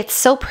 It's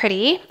so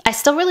pretty. I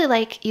still really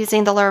like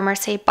using the Laura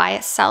Mercier by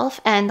itself,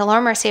 and the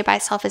Laura Mercier by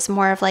itself is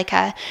more of like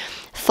a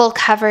full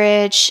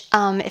coverage,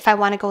 if I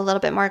want to go a little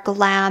bit more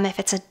glam, if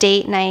it's a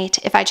date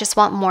night, if I just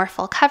want more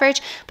full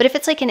coverage. But if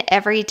it's like an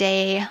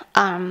everyday,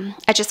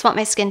 I just want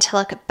my skin to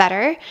look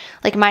better,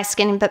 like my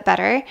skin but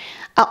better,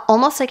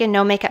 almost like a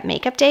no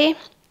makeup day,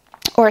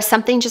 or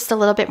something just a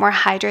little bit more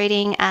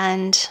hydrating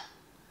and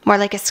more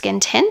like a skin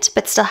tint,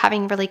 but still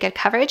having really good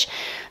coverage.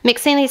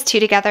 Mixing these two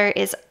together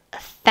is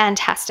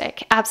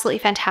fantastic, absolutely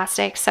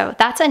fantastic. So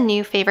that's a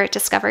new favorite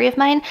discovery of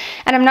mine.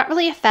 And I'm not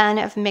really a fan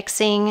of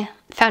mixing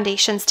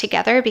foundations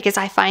together because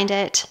I find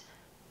it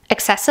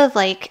excessive.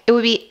 Like, it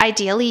would be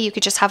ideally you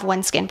could just have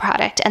one skin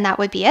product and that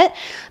would be it.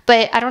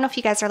 But I don't know if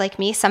you guys are like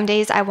me. Some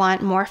days I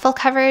want more full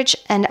coverage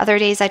and other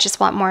days I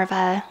just want more of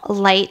a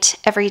light,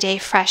 everyday,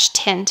 fresh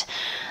tint.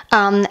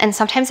 And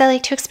sometimes I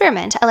like to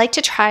experiment. I like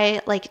to try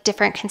like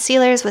different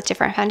concealers with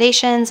different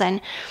foundations,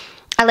 and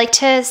I like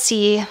to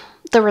see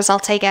the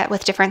results I get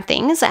with different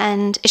things,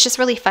 and it's just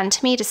really fun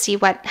to me to see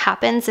what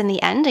happens in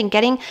the end. And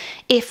getting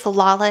a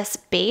flawless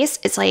base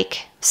is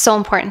like so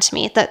important to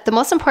me. The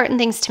most important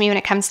things to me when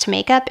it comes to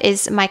makeup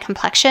is my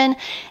complexion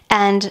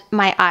and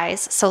my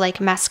eyes. So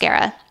like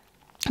mascara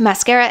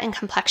and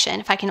complexion.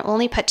 If I can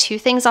only put two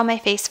things on my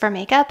face for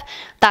makeup,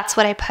 that's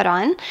what I put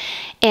on.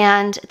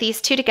 And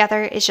these two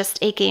together is just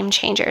a game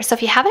changer. So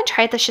if you haven't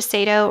tried the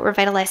Shiseido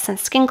Revitalized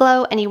Skin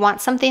Glow and you want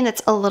something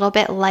that's a little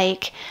bit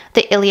like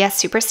the Ilia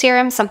Super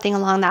Serum, something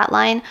along that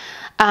line,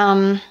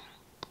 I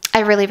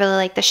really, really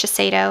like the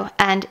Shiseido,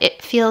 and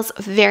it feels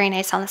very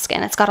nice on the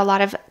skin. It's got a lot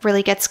of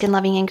really good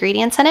skin-loving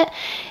ingredients in it.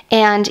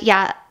 And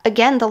yeah,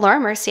 again, the Laura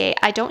Mercier,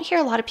 I don't hear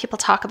a lot of people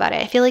talk about it.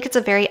 I feel like it's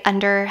a very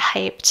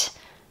underhyped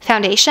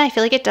foundation. I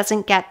feel like it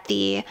doesn't get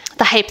the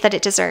hype that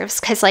it deserves,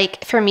 because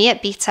like for me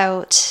it beats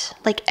out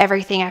like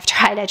everything I've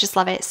tried. I just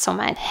love it so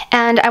much.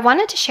 And I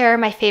wanted to share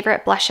my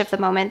favorite blush of the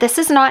moment. This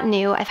is not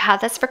new. I've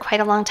had this for quite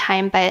a long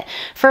time, but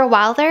for a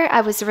while there I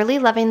was really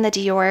loving the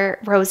Dior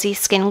Rosy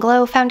Skin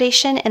Glow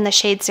foundation in the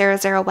shade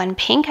 001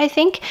 Pink, I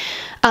think.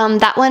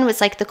 That one was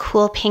like the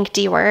cool pink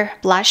Dior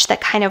blush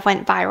that kind of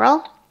went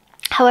viral.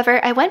 However,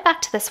 I went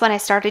back to this one. I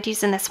started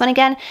using this one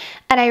again,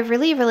 and I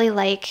really, really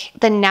like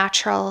the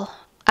natural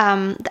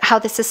how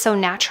this is so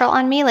natural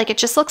on me. Like, it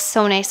just looks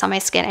so nice on my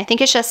skin. I think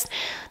it's just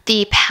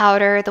the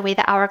powder, the way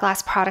the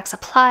Hourglass products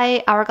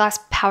apply. Hourglass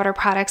powder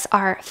products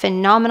are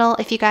phenomenal.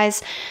 If you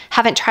guys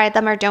haven't tried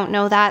them or don't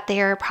know that, they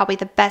are probably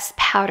the best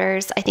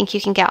powders I think you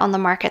can get on the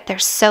market. They're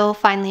so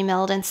finely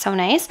milled and so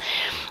nice.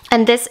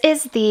 And this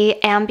is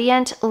the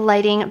Ambient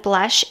Lighting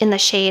Blush in the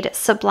shade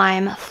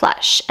Sublime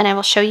Flush. And I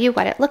will show you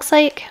what it looks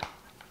like.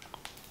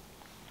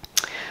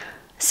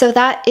 So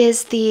that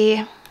is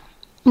the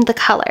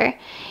color.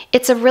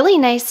 It's a really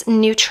nice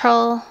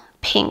neutral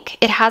pink.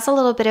 It has a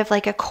little bit of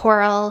like a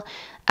coral,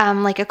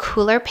 like a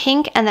cooler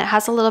pink, and it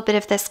has a little bit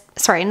of this,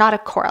 sorry, not a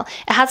coral.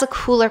 It has a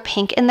cooler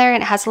pink in there,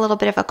 and it has a little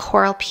bit of a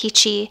coral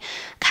peachy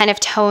kind of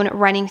tone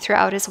running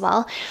throughout as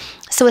well.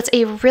 So it's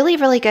a really,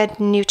 really good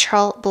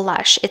neutral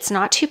blush. It's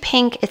not too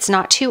pink, it's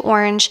not too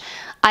orange.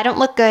 I don't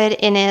look good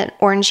in an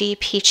orangey,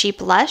 peachy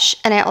blush,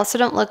 and I also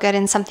don't look good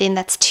in something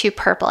that's too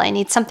purple. I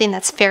need something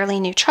that's fairly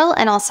neutral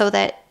and also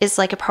that is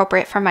like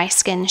appropriate for my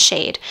skin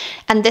shade.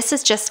 And this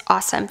is just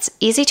awesome. It's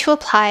easy to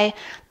apply,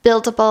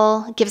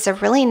 buildable, gives a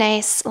really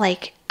nice,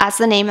 like, as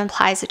the name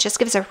implies, it just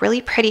gives a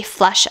really pretty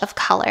flush of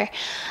color.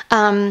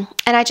 And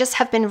I just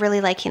have been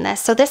really liking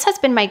this. So this has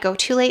been my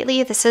go-to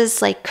lately. This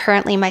is like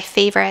currently my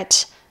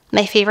favorite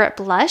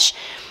blush.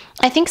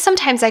 I think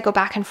sometimes I go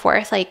back and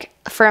forth, like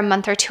for a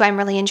month or two I'm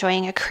really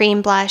enjoying a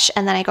cream blush,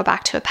 and then I go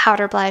back to a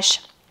powder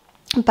blush.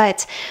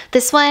 But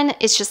this one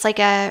is just like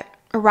a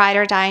ride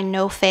or die,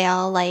 no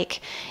fail.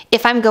 Like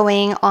if I'm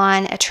going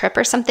on a trip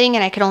or something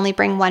and I could only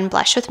bring one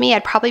blush with me,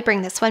 I'd probably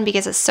bring this one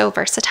because it's so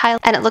versatile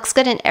and it looks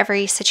good in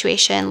every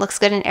situation, looks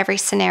good in every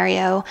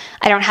scenario.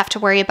 I don't have to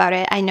worry about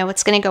it. I know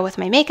it's going to go with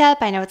my makeup.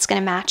 I know it's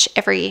going to match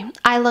every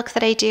eye look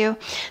that I do.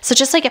 So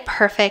just like a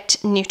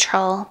perfect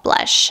neutral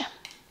blush.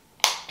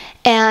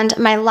 And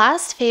my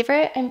last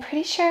favorite, I'm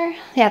pretty sure,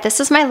 yeah, this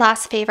is my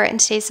last favorite in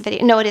today's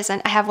video. No, it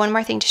isn't. I have one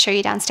more thing to show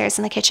you downstairs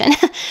in the kitchen.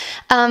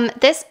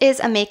 This is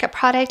a makeup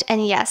product,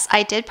 and yes,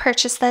 I did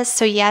purchase this.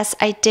 So yes,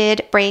 I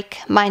did break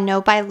my no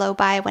buy, low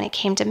buy when it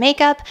came to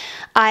makeup.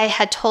 I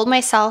had told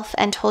myself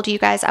and told you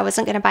guys I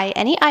wasn't going to buy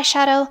any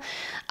eyeshadow.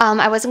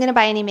 I wasn't going to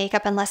buy any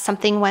makeup unless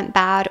something went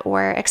bad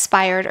or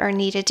expired or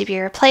needed to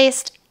be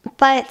replaced.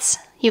 But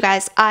you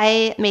guys,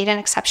 I made an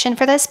exception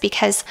for this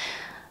because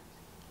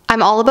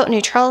I'm all about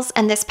neutrals,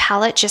 and this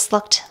palette just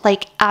looked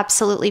like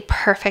absolutely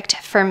perfect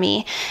for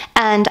me.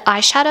 And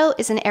eyeshadow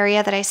is an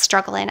area that I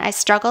struggle in. I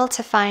struggle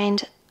to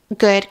find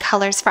good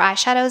colors for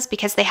eyeshadows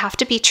because they have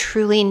to be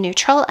truly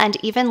neutral and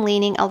even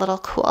leaning a little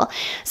cool.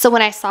 So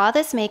when I saw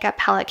this makeup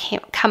palette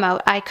come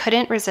out, I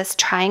couldn't resist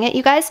trying it,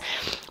 you guys.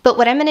 But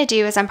what I'm going to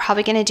do is I'm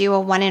probably going to do a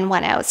 1 in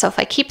 1 out. So if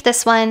I keep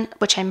this one,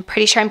 which I'm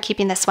pretty sure I'm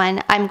keeping this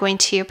one, I'm going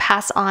to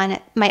pass on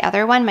my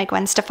other one, my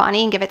Gwen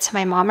Stefani, and give it to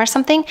my mom or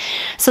something.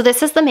 So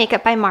this is the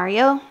Makeup by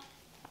Mario.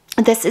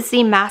 This is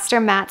the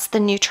Master Mattes, the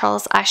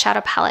Neutrals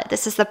eyeshadow palette.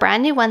 This is the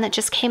brand new one that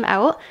just came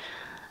out.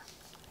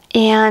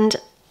 And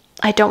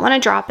I don't want to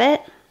drop it,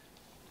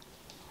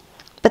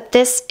 but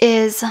this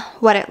is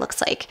what it looks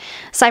like.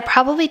 So I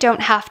probably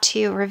don't have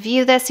to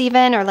review this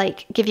even or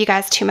like give you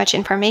guys too much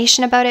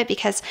information about it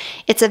because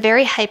it's a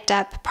very hyped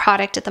up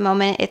product at the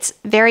moment. It's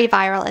very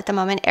viral at the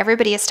moment.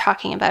 Everybody is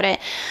talking about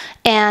it.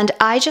 And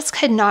I just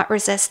could not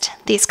resist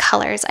these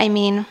colors. I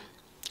mean,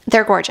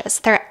 they're gorgeous.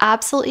 They're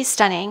absolutely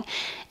stunning.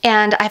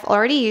 And I've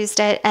already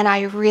used it and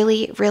I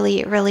really,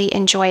 really, really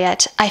enjoy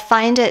it. I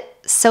find it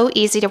so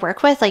easy to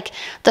work with. Like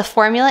the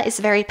formula is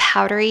very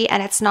powdery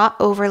and it's not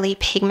overly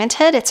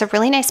pigmented. It's a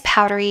really nice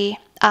powdery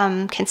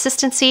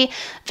consistency,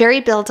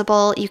 very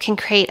buildable. You can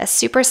create a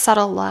super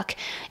subtle look.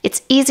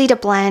 It's easy to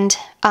blend.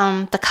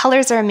 The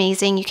colors are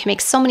amazing. You can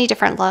make so many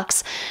different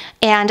looks.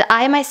 And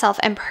I myself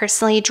am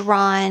personally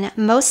drawn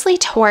mostly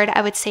toward,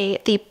 I would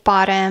say, the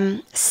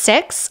bottom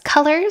 6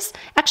 colors.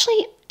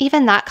 Actually,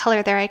 even that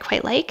color there I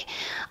quite like.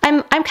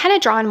 I'm kind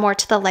of drawn more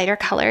to the lighter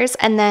colors,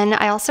 and then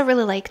I also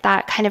really like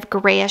that kind of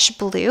grayish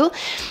blue.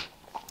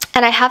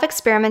 And I have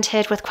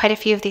experimented with quite a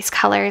few of these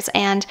colors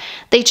and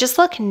they just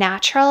look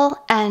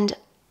natural and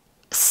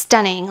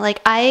stunning.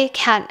 Like I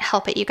can't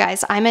help it, you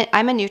guys. I'm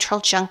a neutral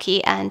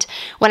junkie, and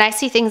when I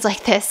see things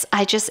like this,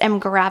 I just am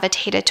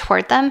gravitated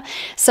toward them.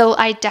 So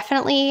I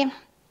definitely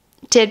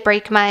did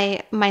break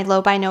my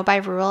low buy, no buy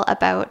rule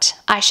about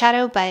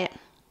eyeshadow, but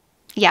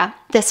yeah,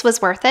 this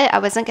was worth it. I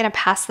wasn't going to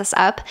pass this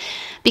up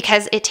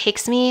because it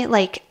takes me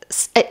like,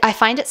 I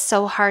find it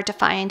so hard to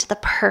find the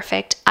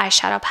perfect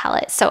eyeshadow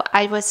palette. So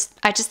I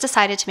just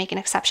decided to make an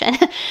exception.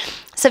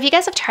 So if you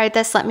guys have tried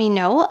this, let me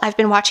know. I've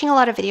been watching a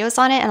lot of videos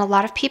on it and a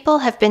lot of people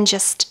have been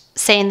just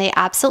saying they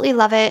absolutely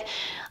love it.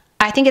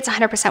 I think it's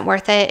 100%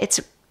 worth it.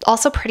 It's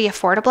also pretty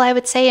affordable, I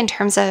would say, in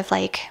terms of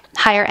like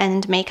higher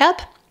end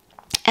makeup.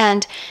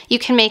 And you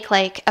can make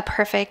like a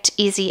perfect,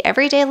 easy,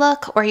 everyday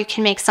look, or you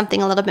can make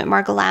something a little bit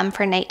more glam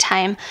for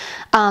nighttime.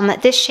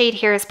 This shade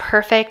here is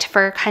perfect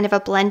for kind of a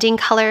blending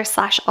color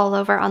 / all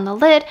over on the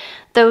lid.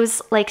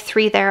 Those like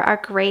 3 there are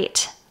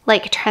great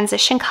like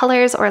transition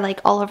colors or like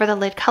all over the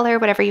lid color,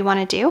 whatever you want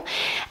to do.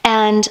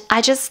 And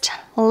I just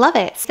love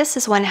it. This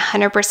is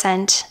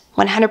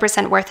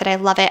 100% worth it. I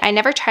love it. I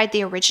never tried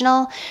the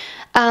original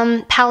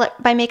palette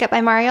by Makeup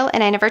by Mario,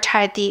 and I never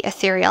tried the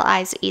Ethereal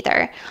Eyes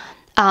either.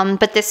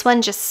 But this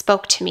one just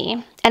spoke to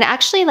me. And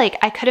actually, like,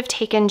 I could have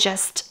taken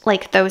just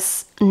like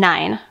those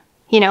 9,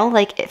 you know,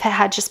 like if it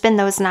had just been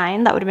those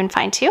 9, that would have been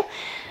fine too.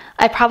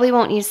 I probably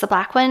won't use the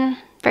black one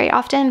very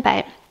often,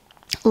 but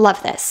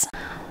love this.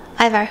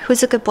 Ivar,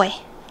 who's a good boy?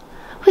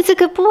 Who's a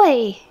good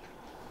boy?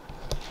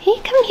 Hey,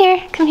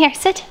 come here,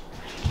 sit.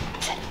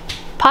 Sit.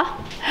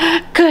 Paw.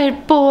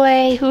 Good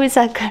boy. Who's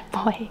a good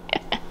boy?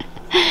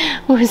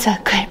 Who's a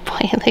good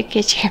boy? Look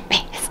at your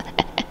face.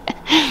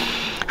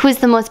 Who's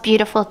the most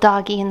beautiful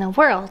doggy in the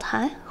world,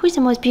 huh? Who's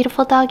the most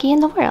beautiful doggy in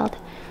the world?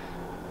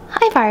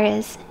 Ivar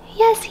is.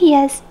 Yes, he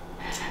is.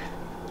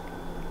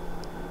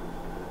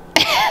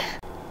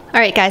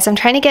 Alright guys, I'm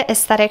trying to get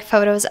aesthetic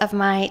photos of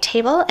my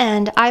table,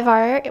 and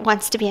Ivar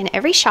wants to be in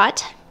every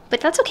shot,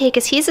 but that's okay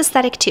because he's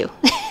aesthetic too.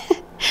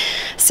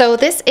 So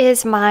this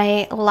is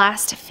my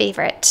last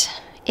favorite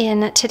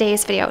in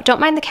today's video. Don't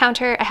mind the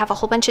counter. I have a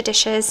whole bunch of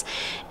dishes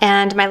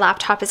and my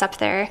laptop is up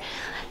there,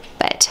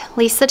 but at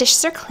least the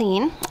dishes are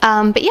clean.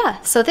 But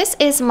yeah, so this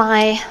is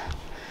my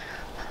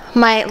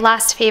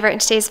last favorite in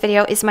today's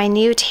video is my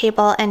new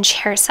table and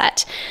chair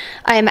set.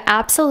 I am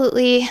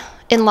absolutely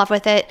in love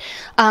with it.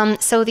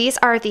 So these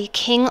are the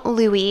King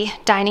Louis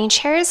dining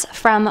chairs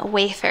from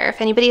Wayfair.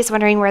 If anybody is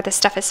wondering where this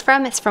stuff is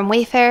from, it's from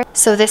Wayfair.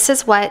 So this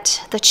is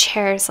what the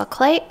chairs look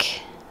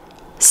like.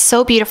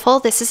 So beautiful.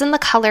 This is in the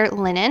color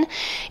Linen.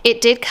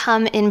 It did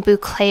come in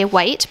boucle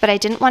white, but I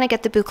didn't want to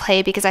get the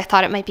boucle because I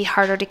thought it might be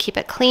harder to keep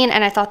it clean,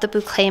 and I thought the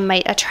boucle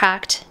might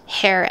attract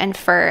hair and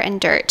fur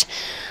and dirt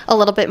a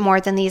little bit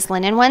more than these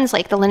linen ones.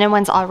 Like the linen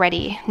ones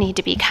already need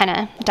to be kind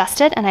of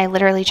dusted, and I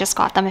literally just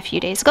got them a few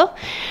days ago.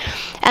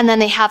 And then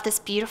they have this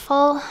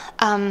beautiful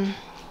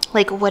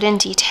like wooden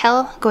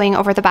detail going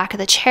over the back of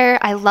the chair.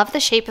 I love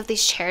the shape of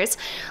these chairs.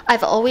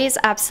 I've always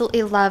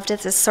absolutely loved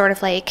this sort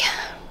of like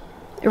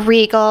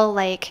regal,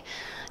 like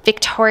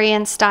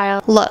Victorian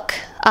style look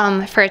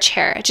for a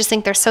chair. I just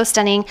think they're so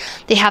stunning.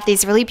 They have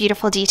these really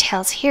beautiful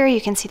details here.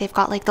 You can see they've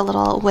got like the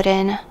little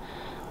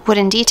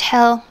wooden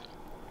detail.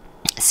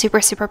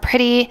 Super, super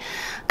pretty.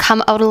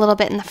 Come out a little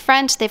bit in the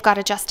front. They've got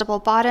adjustable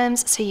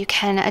bottoms so you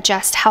can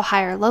adjust how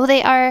high or low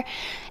they are.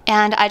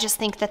 And I just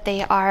think that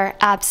they are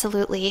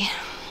absolutely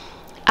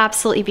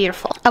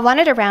beautiful. I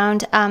wanted a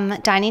round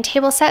dining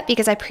table set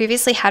because I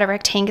previously had a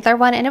rectangular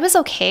one and it was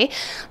okay,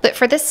 but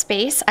for this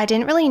space I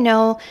didn't really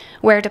know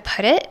where to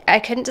put it. I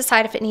couldn't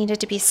decide if it needed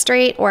to be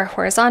straight or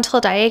horizontal,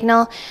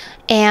 diagonal,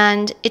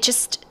 and it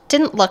just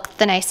didn't look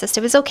the nicest.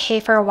 It was okay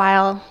for a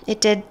while.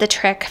 It did the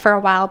trick for a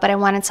while, but I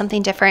wanted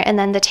something different. And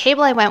then the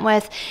table I went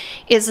with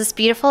is this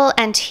beautiful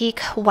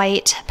antique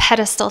white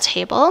pedestal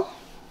table,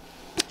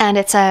 and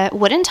it's a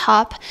wooden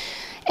top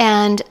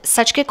and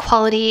such good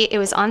quality. It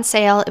was on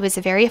sale. It was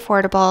very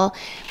affordable,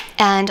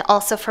 and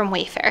also from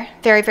Wayfair.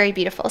 Very, very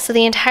beautiful. So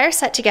the entire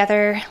set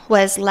together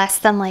was less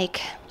than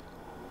like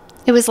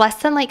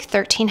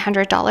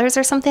 $1,300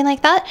 or something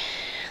like that.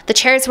 The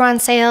chairs were on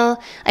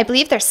sale. I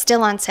believe they're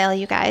still on sale,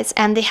 you guys.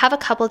 And they have a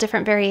couple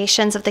different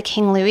variations of the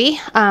King Louis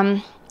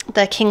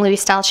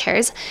style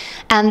chairs,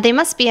 and they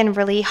must be in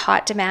really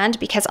hot demand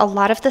because a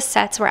lot of the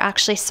sets were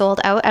actually sold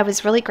out. I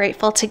was really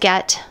grateful to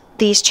get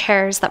these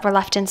chairs that were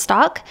left in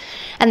stock,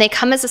 and they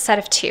come as a set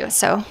of 2.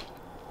 So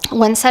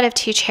one set of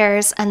 2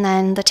 chairs, and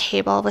then the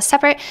table was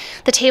separate.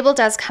 The table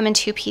does come in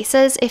 2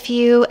 pieces if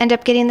you end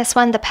up getting this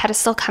one. The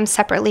pedestal comes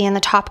separately and the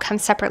top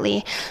comes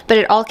separately, but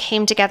it all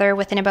came together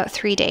within about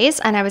 3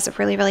 days, and I was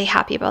really, really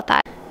happy about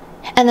that.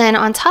 And then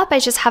on top, I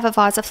just have a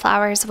vase of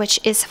flowers, which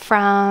is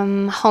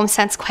from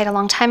HomeSense quite a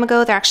long time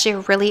ago. They're actually a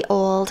really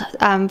old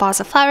vase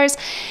of flowers.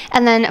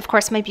 And then, of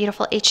course, my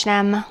beautiful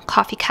H&M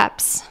coffee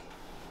cups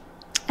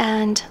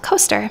and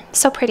coaster.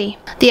 So pretty.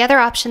 The other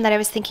option that I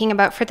was thinking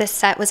about for this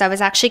set was I was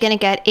actually going to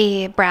get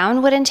a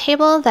brown wooden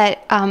table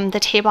that the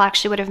table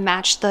actually would have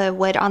matched the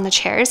wood on the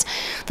chairs.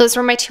 Those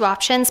were my 2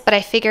 options, but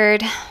I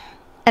figured,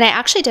 and I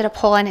actually did a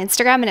poll on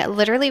Instagram, and it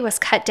literally was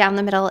cut down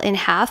the middle in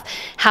half.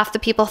 Half the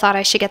people thought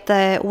I should get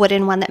the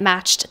wooden one that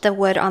matched the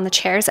wood on the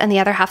chairs, and the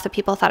other half the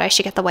people thought I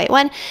should get the white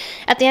one.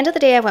 At the end of the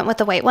day, I went with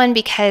the white one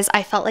because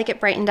I felt like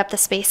it brightened up the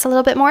space a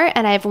little bit more,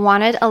 and I've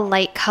wanted a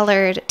light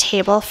colored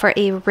table for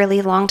a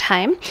really long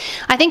time.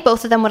 I think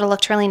both of them would have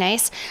looked really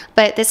nice,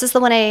 but this is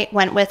the one I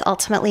went with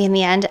ultimately in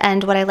the end,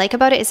 and what I like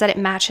about it is that it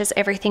matches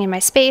everything in my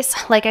space.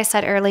 Like I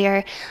said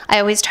earlier,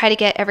 I always try to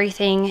get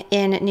everything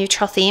in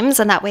neutral themes,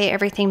 and that way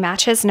everything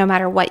matches. No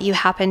matter what you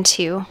happen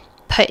to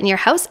put in your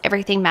house,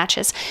 everything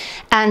matches.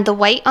 And the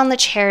white on the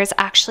chairs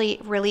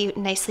actually really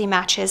nicely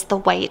matches the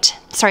white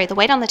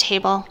on the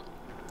table.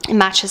 It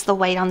matches the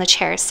white on the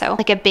chairs. So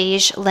like a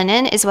beige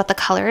linen is what the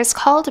color is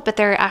called, but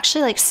they're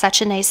actually like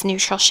such a nice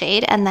neutral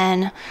shade. And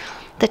then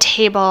the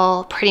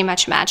table pretty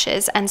much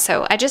matches. And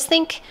so I just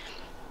think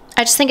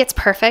it's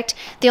perfect.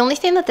 The only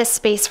thing that this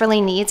space really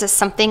needs is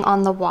something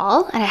on the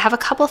wall. And I have a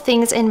couple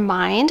things in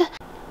mind.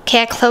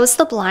 Okay, I closed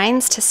the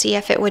blinds to see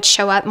if it would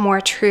show up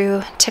more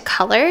true to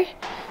color,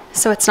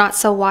 so it's not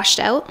so washed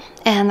out,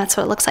 and that's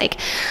what it looks like.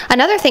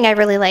 Another thing I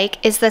really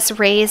like is this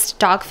raised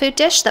dog food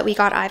dish that we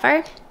got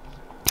Ivar,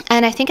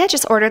 and I think I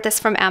just ordered this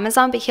from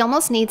Amazon, but he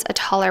almost needs a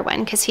taller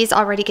one because he's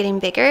already getting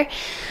bigger,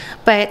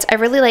 but I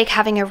really like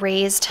having a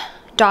raised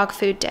dog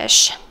food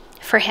dish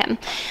for him.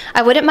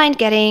 I wouldn't mind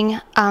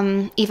getting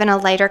even a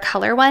lighter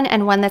color one,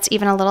 and one that's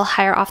even a little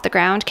higher off the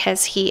ground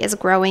because he is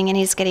growing and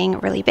he's getting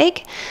really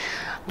big.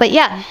 But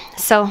yeah,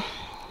 so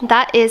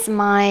that is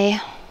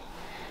my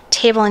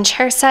table and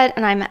chair set,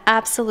 and I'm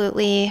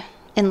absolutely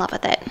in love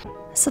with it.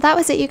 So that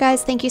was it, you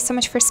guys. Thank you so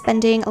much for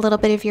spending a little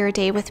bit of your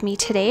day with me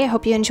today. I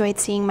hope you enjoyed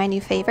seeing my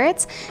new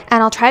favorites,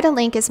 and I'll try to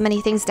link as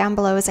many things down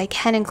below as I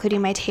can,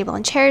 including my table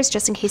and chairs,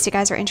 just in case you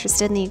guys are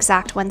interested in the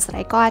exact ones that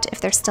I got, if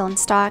they're still in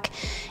stock.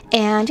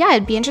 And yeah,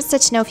 I'd be interested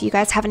to know if you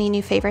guys have any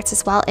new favorites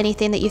as well,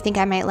 anything that you think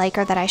I might like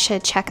or that I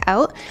should check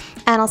out.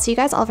 And I'll see you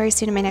guys all very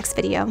soon in my next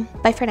video.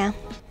 Bye for now.